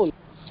wonderful.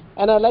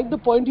 And I like the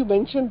point you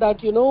mentioned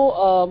that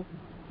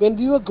when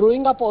we were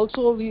growing up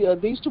also,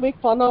 they used to make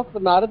fun of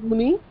Narad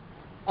Muni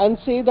and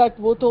say that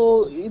wo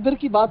to idhar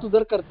ki baat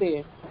udhar karte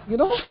hai,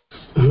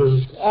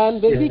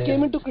 and when we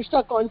came into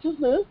Krishna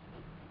consciousness,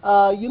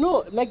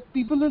 like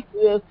people will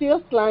say a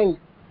slang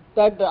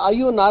that are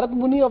you a Narad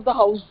Muni of the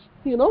house,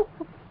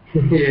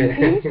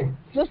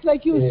 just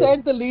like you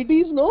said, the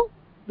ladies,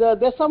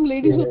 there's some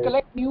ladies who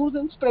collect news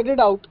and spread it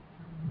out,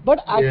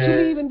 but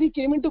actually when we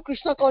came into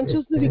Krishna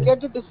consciousness, we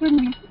get a different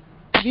meaning.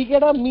 We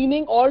get a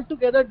meaning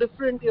altogether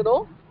different,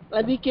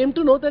 and we came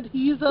to know that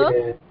he is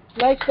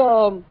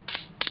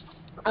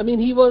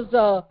he was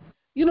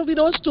we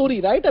know a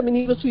story, right? I mean,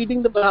 he was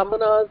feeding the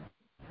brahmanas,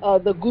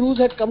 the gurus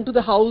had come to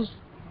the house,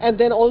 and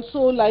then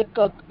also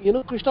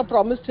Krishna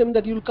promised him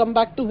that you'll come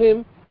back to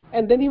him,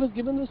 and then he was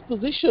given this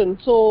position.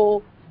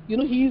 So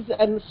he's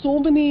and so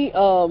many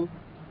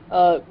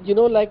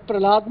like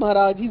Prahlad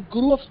Maharaj, he's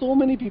guru of so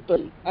many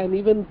people, and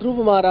even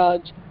Dhruva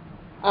Maharaj,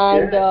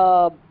 and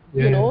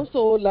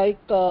so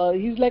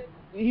he's like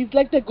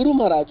the Guru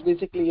Maharaj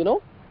basically,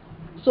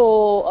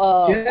 So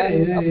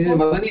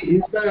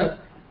Madani,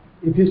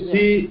 if you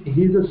see,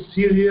 he's a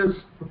serious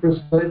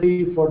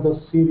personality for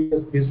the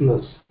serious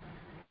business.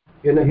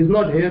 He's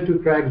not here to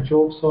crack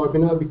jokes or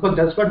because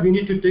that's what we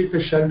need to take the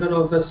shelter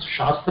of the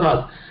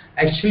shastras.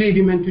 Actually,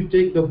 we meant to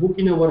take the book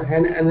in our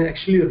hand and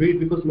actually read,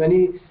 because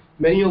many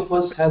of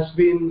us has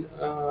been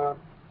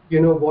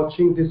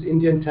watching this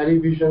Indian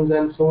televisions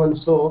and so on.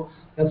 So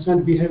that's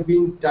when we have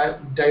been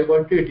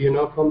diverted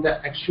from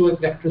the actual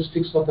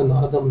characteristics of the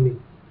Narada Muni.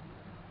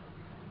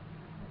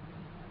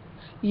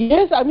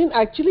 Yes, I mean,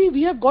 actually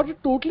we have got a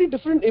totally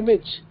different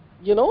image,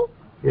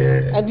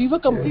 and we were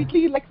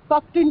completely like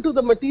sucked into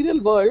the material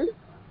world,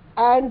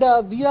 and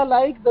we are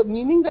like, the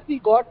meaning that we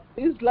got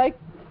is like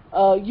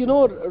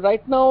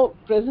right now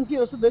presently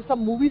also there's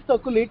some movie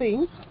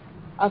circulating.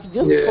 I've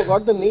just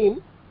forgot the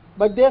name,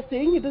 but they are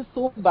saying it is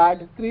so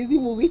bad, crazy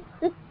movie.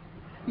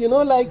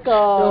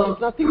 It's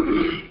nothing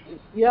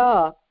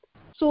to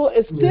so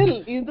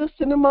still in the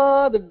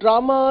cinema, the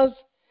dramas,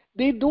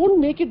 they don't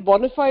make it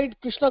bona fide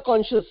Krishna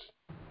conscious,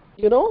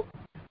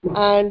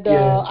 and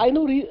I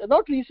know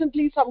not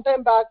recently,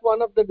 sometime back,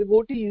 one of the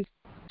devotees,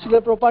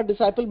 Srila Prabhupada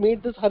disciple,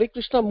 made this Hare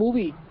Krishna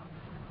movie.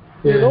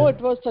 It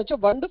was such a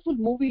wonderful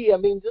movie. I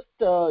mean, just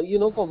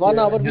for 1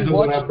 hour we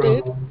watched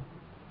it.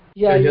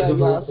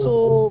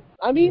 So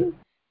I mean,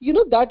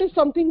 that is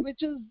something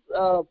which is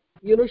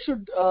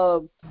should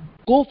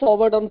go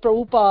forward on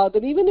Prabhupada.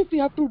 And even if we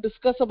have to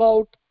discuss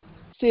about,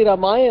 say,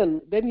 Ramayana,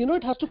 then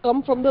it has to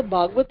come from the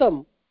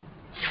Bhagavatam,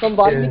 from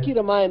Valmiki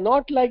Ramayana,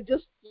 not like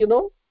just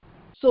so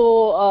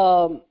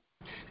so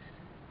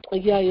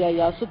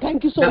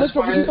thank you so much,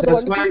 Prabhuji, for the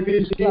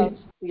wonderful class.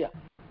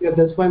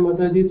 That's why,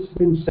 Mataji, it's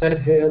been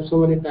said here so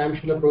many times.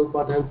 Srila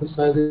Prabhupada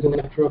emphasizes the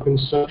nectar of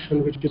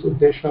instruction, which is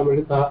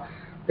Uddeshamrita,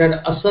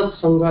 that asat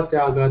sangha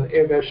tyagat,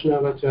 a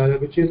Vaishnava acharya,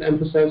 which is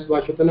emphasized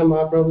by Chaitanya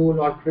Mahaprabhu,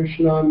 Lord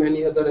Krishna,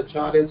 many other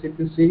acharyas, if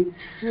you see,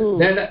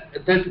 that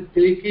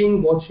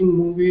taking, watching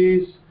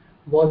movies,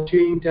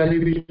 watching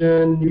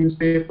television,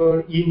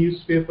 newspaper,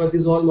 e-newspaper,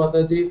 this all,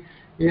 Mataji,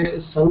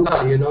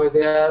 sangha,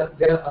 they are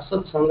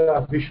asat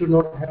sangha. We should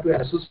not have to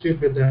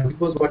associate with them,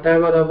 because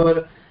whatever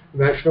our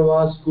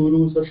Vaishnavas,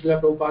 Gurus, or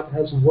Srila Prabhupada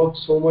has worked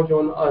so much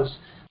on us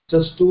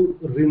just to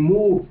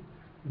remove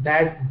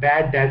that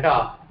bad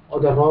data or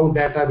the wrong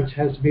data which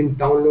has been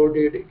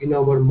downloaded in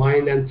our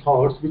mind and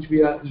thoughts, which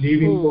we are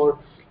leaving for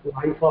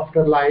life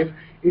after life.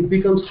 It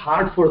becomes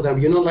hard for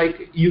them.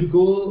 Like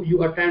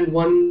you attend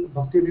one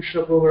Bhakti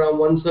Diksha program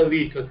once a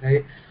week,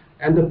 okay?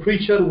 And the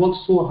preacher works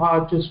so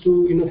hard just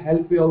to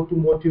help you out, to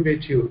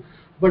motivate you.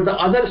 But the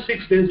other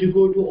 6 days you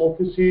go to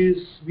offices,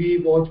 we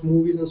watch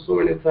movies and so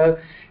many things.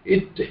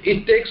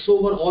 It takes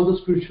over all the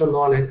spiritual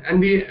knowledge, and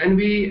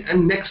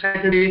next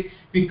Saturday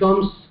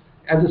becomes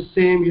as the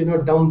same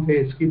dumb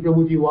face. Ki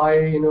Prabhuji,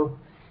 why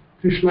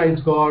Krishna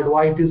is God?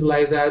 Why it is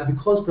like that?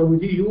 Because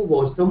Prabhuji, you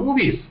watch the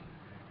movies,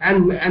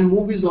 and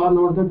movies are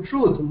not the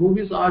truth.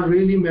 Movies are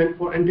really meant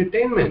for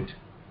entertainment.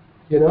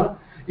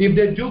 If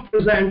they do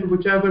present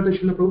whichever the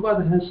Srila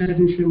Prabhupada has said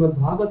in Srimad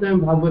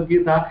Bhagavatam, Bhagavad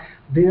Gita,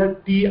 their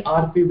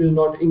TRP will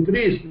not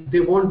increase. They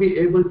won't be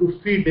able to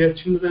feed their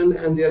children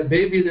and their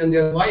babies and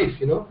their wife,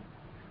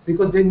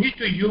 because they need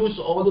to use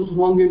all those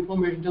wrong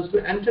information just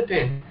to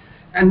entertain.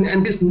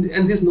 And this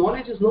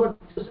knowledge is not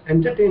just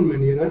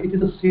entertainment, it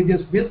is a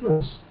serious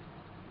business.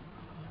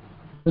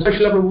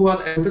 Srila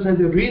Prabhupada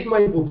emphasizes, read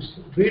my books,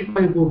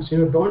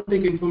 don't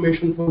take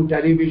information from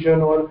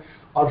television or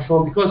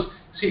from, because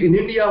see, in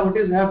India, what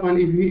has happened,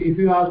 if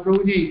you ask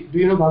Prabhuji, do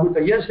you know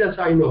Bhagavatam? Yes,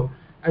 I know.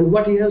 And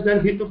what he has done,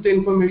 he took the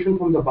information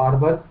from the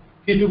barber,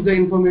 he took the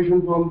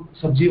information from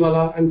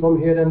Sabjiwala and from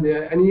here and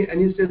there, and he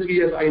says,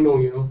 yes, I know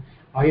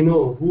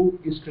who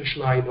is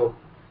Krishna, I know.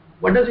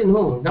 What does he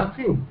know?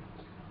 Nothing.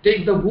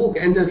 Take the book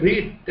and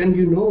read, then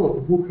you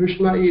know who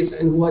Krishna is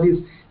and who are his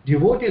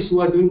devotees,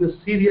 who are doing the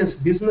serious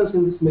business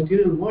in this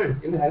material world,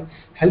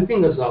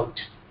 helping us out.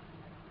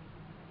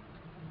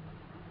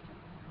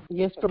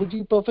 Yes,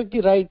 Prabhuji,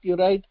 perfectly right. You're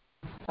right.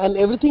 And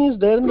everything is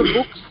there in the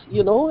books,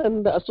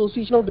 and the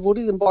association of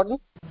devotees is important.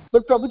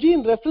 But Prabhuji,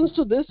 in reference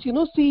to this,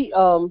 see,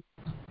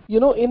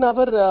 in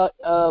our,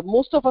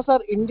 most of us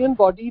are Indian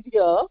bodied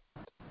here,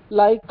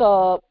 like,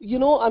 I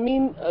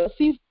mean,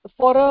 see,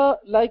 for a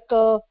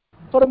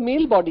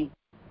male body,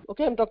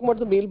 okay, I'm talking about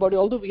the male body,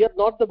 although we are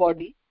not the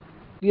body,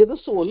 we are the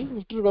soul, you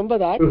have to remember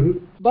that.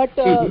 But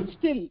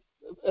still,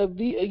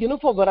 we,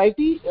 for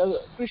variety,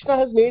 Krishna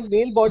has made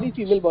male body,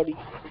 female body.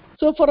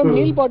 So for a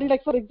male body,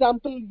 like for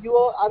example,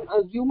 I'm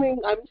assuming,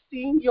 I'm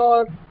seeing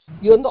you're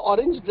in the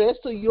orange dress,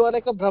 so you are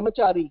like a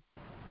brahmachari,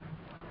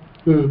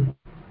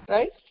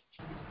 right?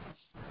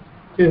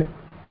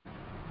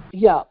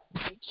 Yeah.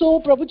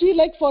 So Prabhuji,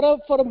 like for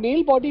a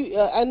male body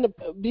and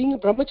being a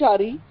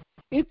brahmachari,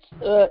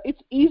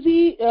 it's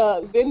easy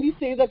when we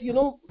say that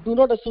do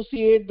not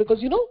associate,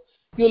 because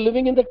you're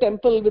living in the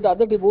temple with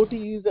other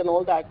devotees and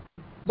all that.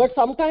 But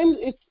sometimes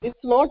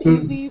it's not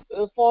easy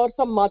for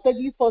some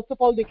Matajis. First of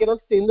all, they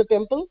cannot stay in the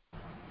temple,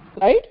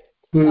 right?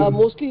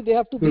 Mostly they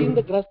have to be in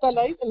the grahastha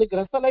life. In the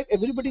grahastha life,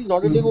 everybody is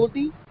not a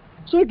devotee,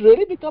 so it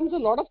really becomes a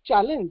lot of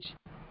challenge.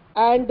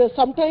 And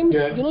sometimes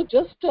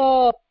just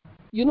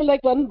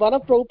like one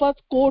of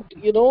Prabhupada's quote,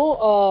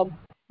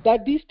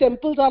 that these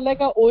temples are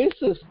like an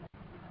oasis.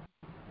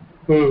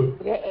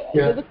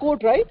 There's a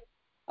quote, right,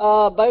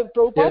 by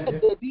Prabhupada,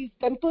 that these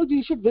temples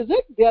you should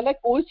visit, they are like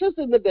oases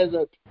in the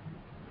desert.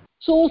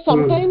 So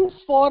sometimes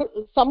for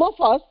some of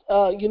us, we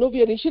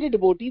are initially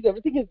devotees,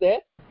 everything is there,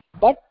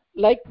 but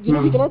we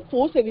cannot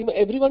force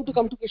everyone to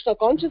come to Krishna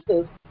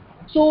consciousness.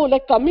 So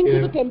like coming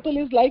to the temple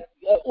is like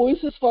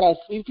oasis for us.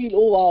 We feel,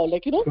 oh wow,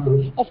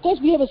 of course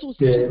we have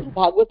association through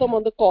Bhagavatam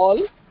on the call,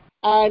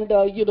 and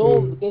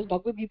there's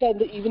Bhagavad Gita in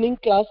the evening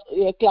class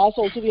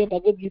also we have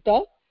Bhagavad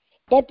Gita.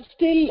 But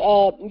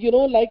still,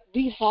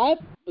 we have,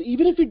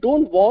 even if we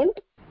don't want,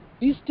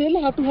 we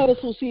still have to have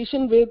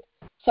association with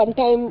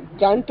sometimes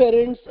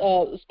grandparents,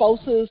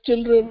 spouses,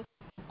 children,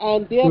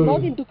 and they are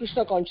not into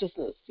Krishna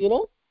consciousness,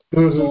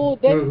 So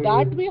then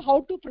that way,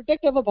 how to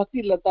protect our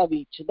Bhakti Lata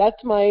Beach?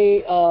 That's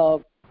my,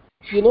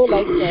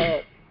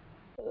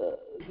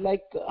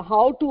 like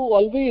how to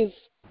always,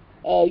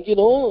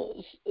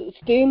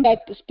 stay in that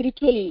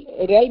spiritual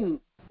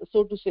realm,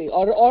 so to say,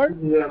 or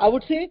I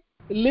would say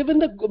live in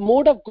the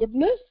mode of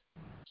goodness,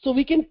 so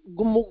we can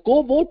go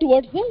more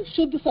towards the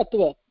Shuddha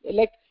Sattva,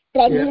 like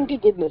transcendental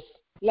goodness,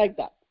 like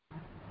that.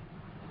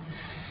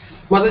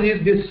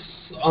 Mataji,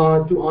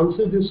 to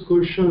answer these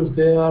questions,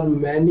 there are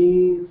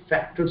many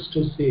factors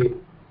to see,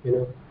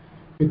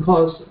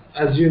 because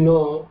as you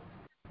know,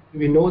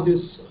 we know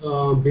this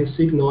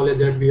basic knowledge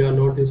that we are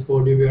not this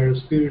body, we are a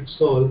spirit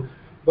soul,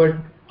 but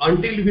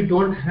until we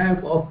don't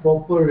have a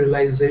proper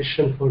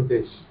realization for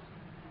this,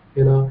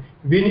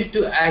 we need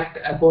to act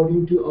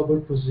according to our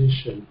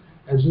position.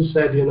 As you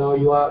said,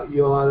 you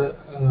are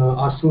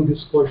asking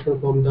this question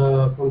from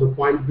the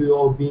point of view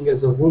of being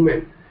as a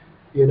woman,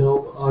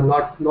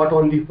 not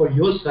only for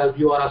yourself,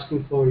 you are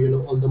asking for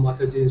all the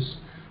Matajis,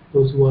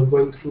 those who are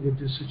going through with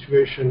this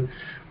situation.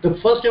 The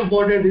first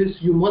important is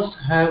you must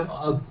have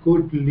a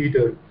good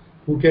leader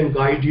who can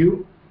guide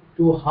you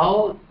to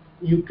how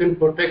you can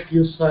protect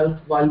yourself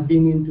while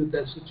being into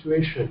that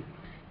situation,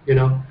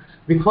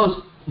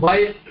 because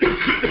by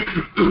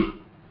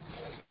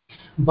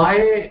by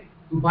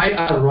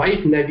a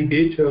right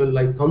navigator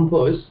like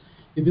compass.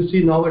 If you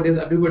see nowadays,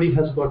 everybody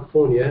has got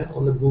phone,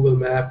 on the Google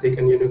map, they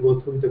can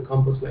go through the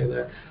compass like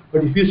that.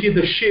 But if you see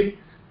the ship,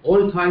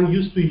 all the time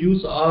used to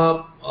use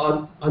a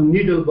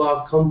needle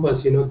bar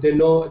compass. They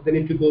know they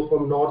need to go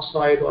from north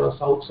side or a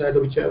south side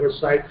or whichever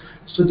side.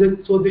 So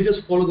they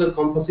just follow the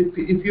compass.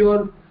 If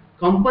your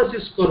compass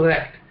is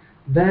correct,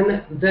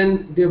 then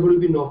there will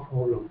be no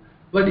problem.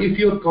 But if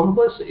your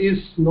compass is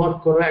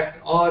not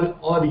correct,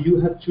 or you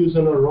have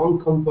chosen a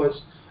wrong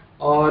compass,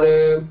 or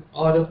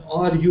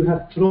you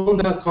have thrown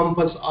the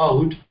compass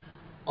out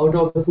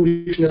of the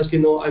foolishness,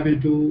 I will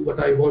do what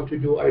I want to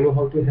do, I know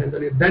how to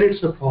handle it, then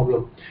it's a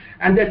problem.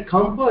 And that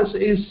compass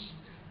is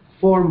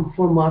for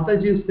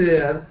Matajis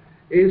there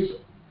is,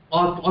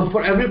 or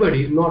for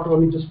everybody, not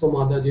only just for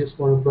Matajis,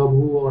 for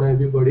Prabhu or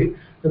everybody,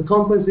 the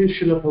compass is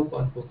Srila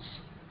Prabhupada books.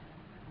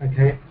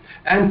 Okay,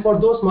 and for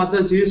those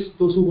Matajis,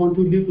 those who want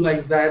to live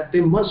like that, they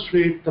must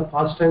read the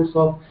pastimes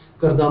of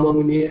Kardama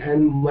Muni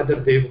and Mother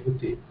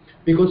Devhuti.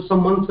 Because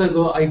some months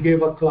ago, I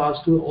gave a class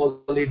to all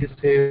the ladies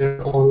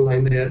here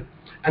online there,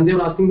 and they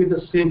were asking me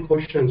the same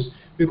questions.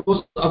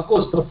 Because, of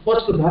course, the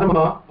first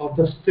dharma of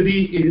the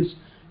Stri is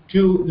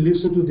to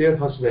listen to their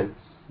husband,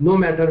 no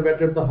matter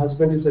whether the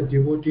husband is a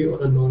devotee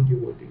or a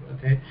non-devotee.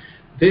 Okay,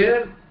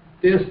 their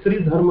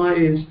Stri dharma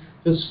is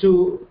just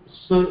to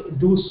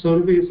do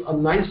service, a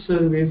nice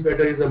service,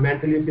 whether it's a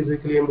mentally,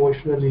 physically,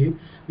 emotionally,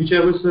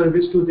 whichever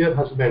service to their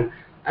husband.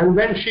 And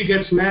when she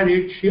gets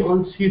married, she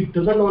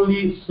doesn't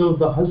only serve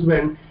the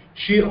husband,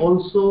 she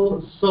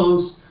also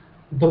serves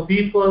the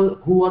people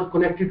who are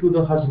connected to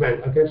the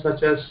husband, okay,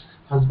 such as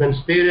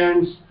husband's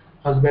parents,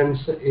 husband's,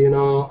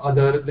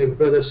 other like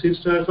brothers,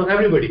 sisters, or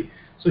everybody.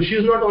 So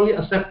she's not only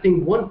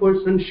accepting one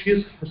person,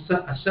 she's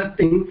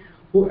accepting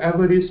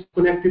whoever is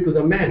connected to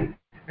the man.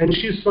 And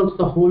she serves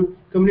the whole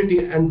community,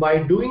 and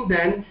by doing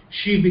that,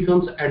 she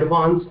becomes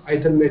advanced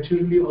either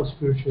materially or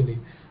spiritually.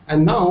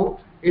 And now,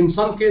 in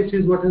some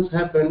cases, what has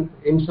happened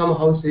in some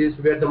houses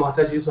where the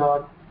Matajis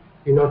are,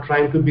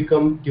 trying to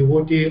become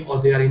devotee,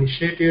 or they are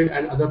initiated,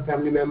 and other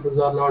family members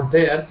are not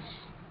there.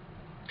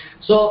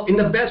 So, in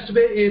the best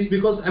way is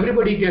because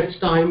everybody gets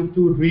time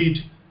to read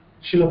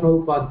Srila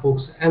Prabhupada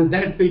books, and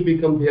that will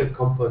become their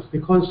compass.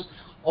 Because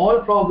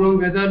all problem,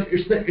 whether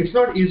it's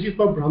not easy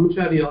for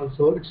brahmachari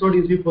also, it's not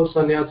easy for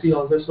sannyasi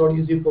also, it's not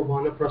easy for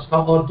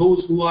vanaprastha or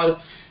those who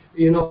are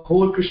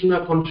whole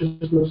Krishna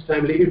consciousness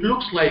family. It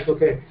looks like,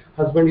 okay,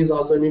 husband is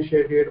also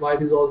initiated,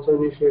 wife is also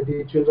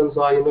initiated, children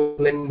are,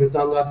 playing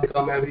mridanga, they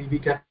come every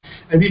weekend.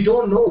 And we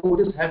don't know what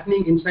is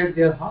happening inside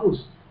their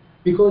house.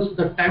 Because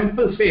the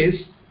temple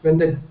face, when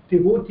the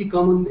devotee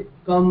come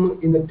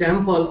in the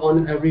temple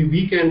on every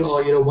weekend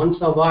or once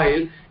a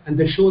while, and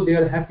they show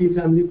their happy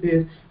family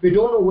face, we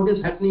don't know what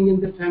is happening in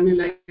the family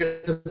like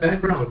at the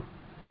background.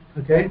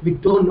 Okay, we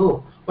don't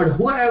know. But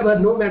whoever,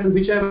 no matter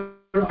whichever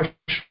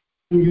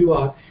you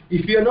are,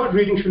 if you are not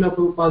reading Srila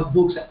Prabhupada's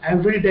books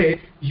every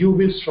day, you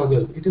will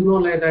struggle. It is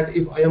not like that.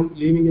 If I am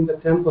living in the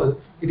temple,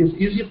 it is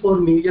easy for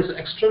me. Yes,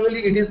 externally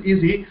it is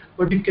easy,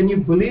 but can you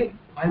believe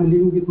I am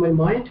living with my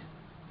mind?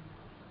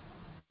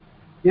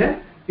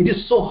 Yeah, it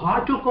is so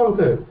hard to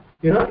conquer.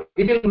 It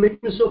will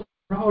make me so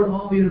proud.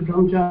 Oh, you're a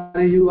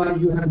brahmachari, you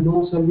have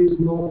no service,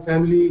 no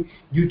family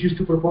duties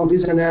to perform,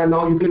 this and that.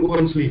 Now you can go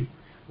and sleep.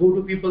 Go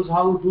to people's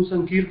house, do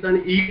some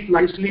kirtan, eat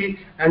nicely,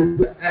 and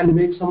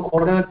make some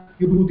order.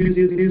 You do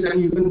this,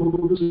 and you can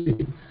go to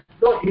sleep.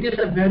 No, it is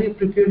a very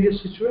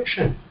precarious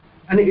situation,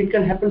 and it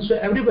can happen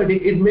to everybody.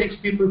 It makes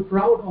people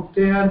proud of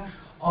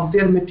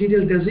their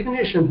material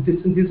designation.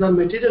 These are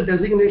material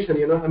designation.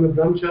 I'm a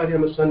brahmachari,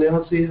 I'm a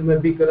sannyasi, I'm a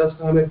big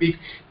garasta, I'm a big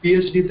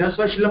PhD. That's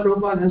what Srila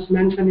Prabhupada has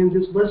mentioned in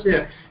this verse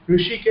here.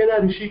 Rishikena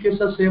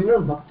Rishikesa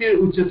Sevana Bhakti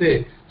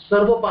Ujjate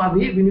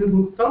Sarvapadhi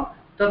Vinirmuktam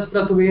Tat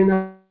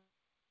Pratvena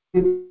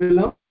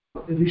Rishikena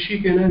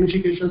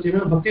Rishikesa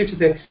Sevana Bhakti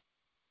Ujjate.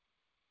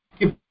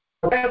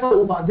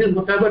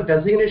 Whatever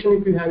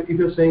designation if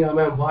you're saying I'm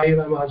a wife,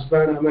 I'm a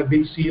husband, I'm a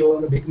big CEO,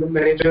 I'm a big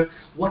manager,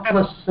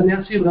 whatever,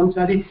 sannyasi,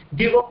 brahmachari,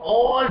 give up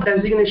all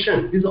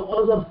designation. These are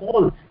all the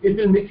false. It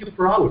will make you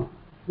proud.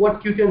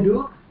 What you can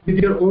do with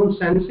your own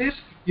senses,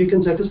 you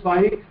can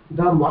satisfy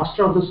the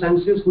master of the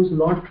senses, who is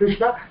Lord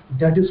Krishna.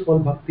 That is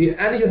called bhakti.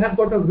 And you have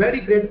got a very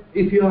great,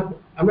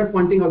 I'm not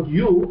pointing out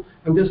you,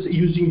 I'm just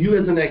using you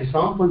as an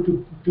example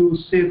to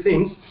say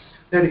things.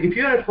 That if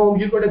you are at home,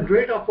 you've got a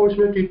great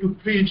opportunity to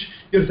preach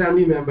your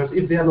family members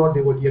if they are not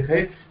devotee,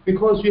 okay?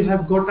 Because you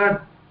have got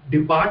a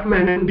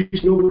department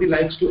which nobody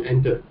likes to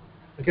enter,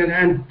 okay?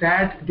 And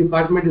that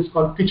department is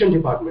called kitchen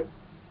department.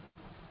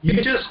 You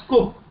just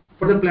cook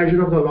for the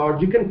pleasure of the Lord.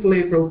 You can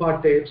play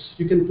Prabhupada tapes,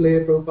 you can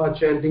play Prabhupada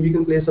chanting, you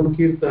can play some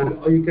kirtan,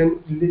 or you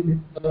can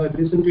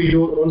listen to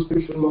your own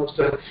spiritual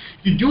master.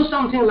 You do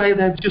something like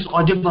that which is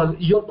audible,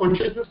 your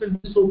consciousness will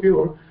be so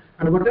pure.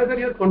 And whatever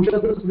your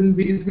consciousness will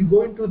be, it will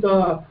go into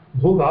the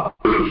bhoga,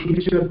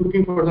 which you are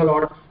cooking for the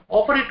Lord,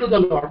 offer it to the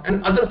Lord,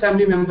 and other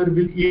family member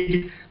will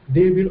eat.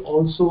 They will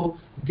also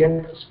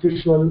get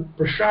spiritual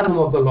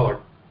prasadam of the Lord.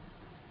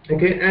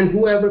 Okay, and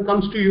whoever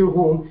comes to your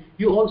home,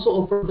 you also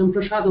offer them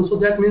prasadam. So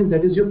that means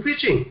that is your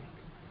preaching.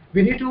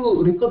 We need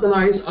to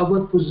recognize our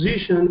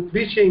position.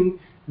 Preaching,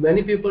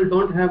 many people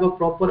don't have a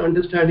proper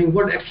understanding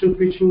what actual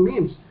preaching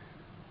means.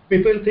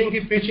 People think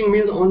if preaching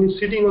means only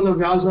sitting on the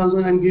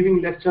Vyasasana and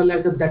giving lecture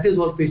like that, that is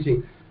all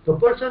preaching. The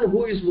person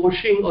who is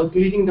washing or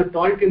cleaning the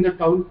toilet in the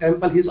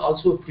temple, he is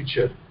also a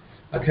preacher.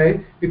 Okay?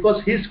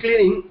 Because he is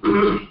cleaning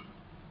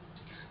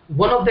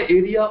one of the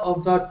area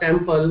of the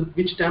temple,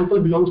 which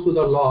temple belongs to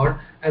the Lord,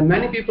 and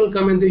many people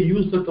come and they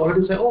use the toilet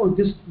and say, oh,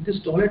 this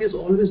toilet is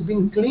always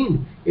being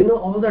cleaned,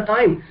 all the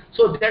time.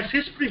 So that's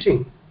his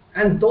preaching.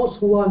 And those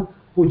who are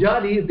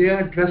Pujari, they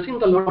are dressing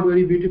the Lord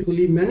very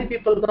beautifully. Many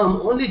people come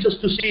only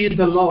just to see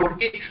the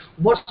Lord,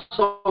 what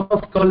sort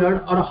of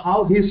color or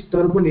how his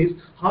turban is,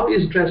 how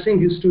his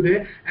dressing is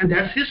today, and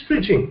that's his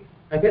preaching.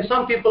 Okay,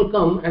 some people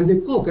come and they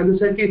cook and they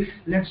say,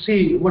 let's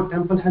see what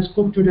temple has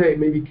cooked today.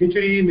 Maybe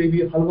khichdi,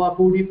 maybe halwa,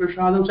 puri,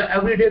 prasadam. So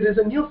every day there's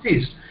a new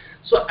feast.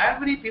 So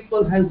every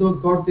people has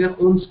got their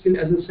own skill,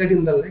 as I said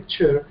in the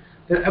lecture.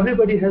 That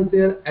everybody has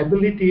their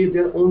ability,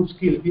 their own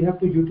skill. We have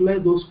to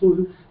utilize those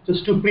skills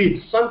just to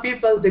preach. Some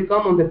people, they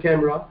come on the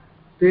camera,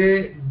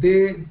 they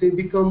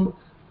become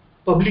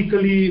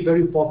publicly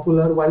very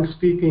popular while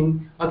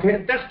speaking.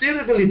 Okay, that's their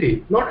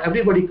ability. Not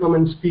everybody come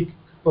and speak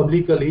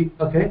publicly.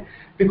 Okay,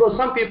 because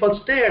some people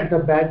stay at the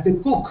back, they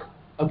cook.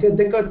 Okay,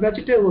 they cut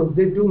vegetables,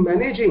 they do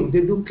managing,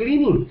 they do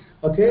cleaning.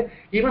 Okay,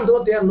 even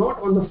though they are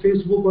not on the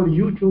Facebook or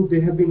YouTube,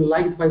 they have been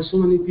liked by so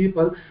many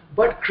people,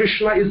 but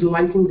Krishna is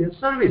liking their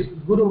service.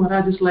 Guru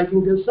Maharaj is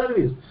liking their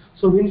service.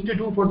 So we need to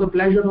do for the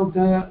pleasure of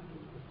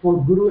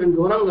for Guru and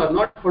Gauranga,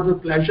 not for the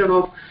pleasure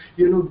of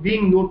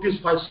being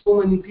noticed by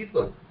so many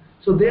people.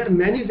 So there are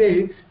many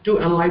ways to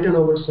enlighten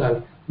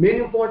ourselves.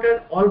 Main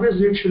important,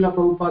 always read Srila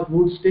Prabhupada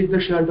books, take the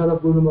shelter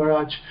of Guru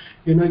Maharaj.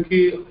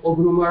 Oh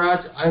Guru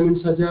Maharaj, I am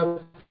in such a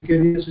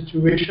precarious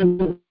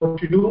situation, what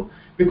to do?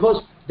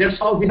 Because that's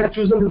how we have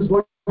chosen this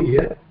body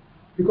here.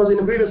 Because in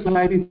the previous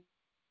life, you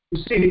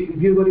see,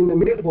 we were in the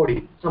male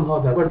body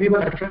somehow, but we were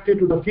attracted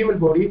to the female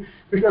body.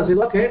 Krishna said,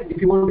 okay,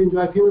 if you want to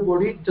enjoy female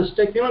body, just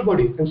take female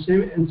body. And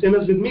same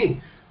as with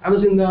me. I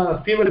was in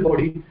the female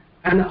body,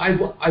 and I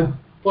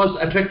was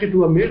attracted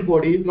to a male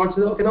body. Lord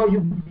said, okay, now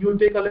you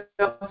take a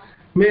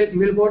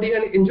male body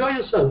and enjoy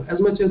yourself as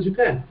much as you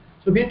can.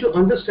 So we need to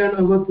understand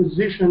our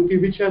position,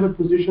 whichever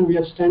position we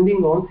are standing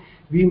on,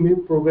 we may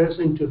progress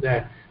into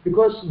that.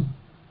 Because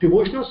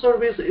Devotional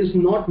service is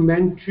not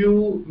meant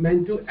to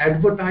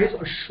advertise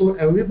or show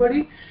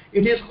everybody.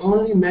 It is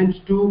only meant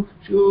to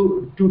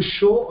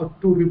show or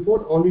to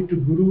report only to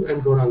Guru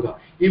and Gauranga.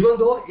 Even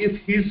though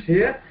if he's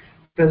here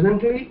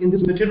presently in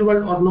this material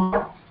world or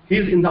not,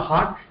 he's in the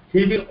heart.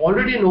 He will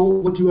already know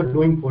what you are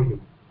doing for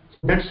him.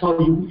 That's how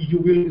you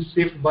will be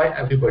saved by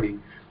everybody.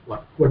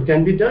 What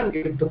can be done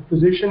if the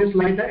position is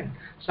like that?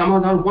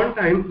 Somehow, one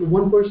time,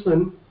 one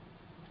person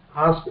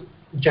asked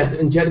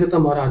Jadgata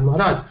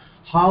Maharaj,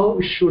 how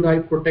should I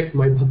protect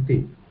my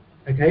bhakti?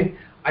 Okay,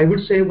 I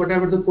would say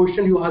whatever the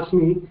question you ask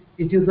me,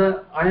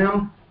 I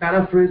am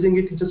paraphrasing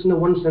it just in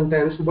one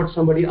sentence. What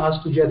somebody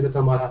asked to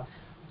Jadgata Maharaj.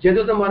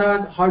 Jadgata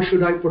Maharaj, how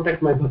should I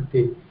protect my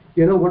bhakti?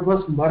 You know what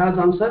was Maharaj's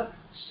answer?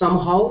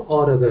 Somehow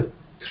or other.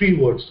 3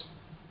 words.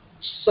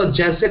 So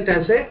jaise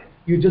taise,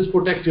 you just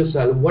protect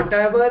yourself.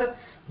 Whatever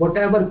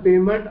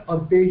payment or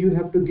pay you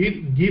have to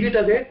give it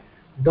away.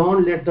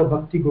 Don't let the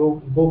bhakti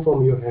go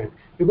from your hand.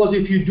 Because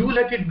if you do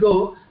let it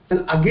go,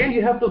 then again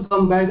you have to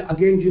come back,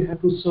 again you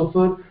have to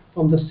suffer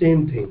from the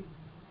same thing.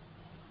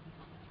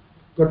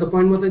 Got the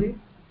point, Mataji?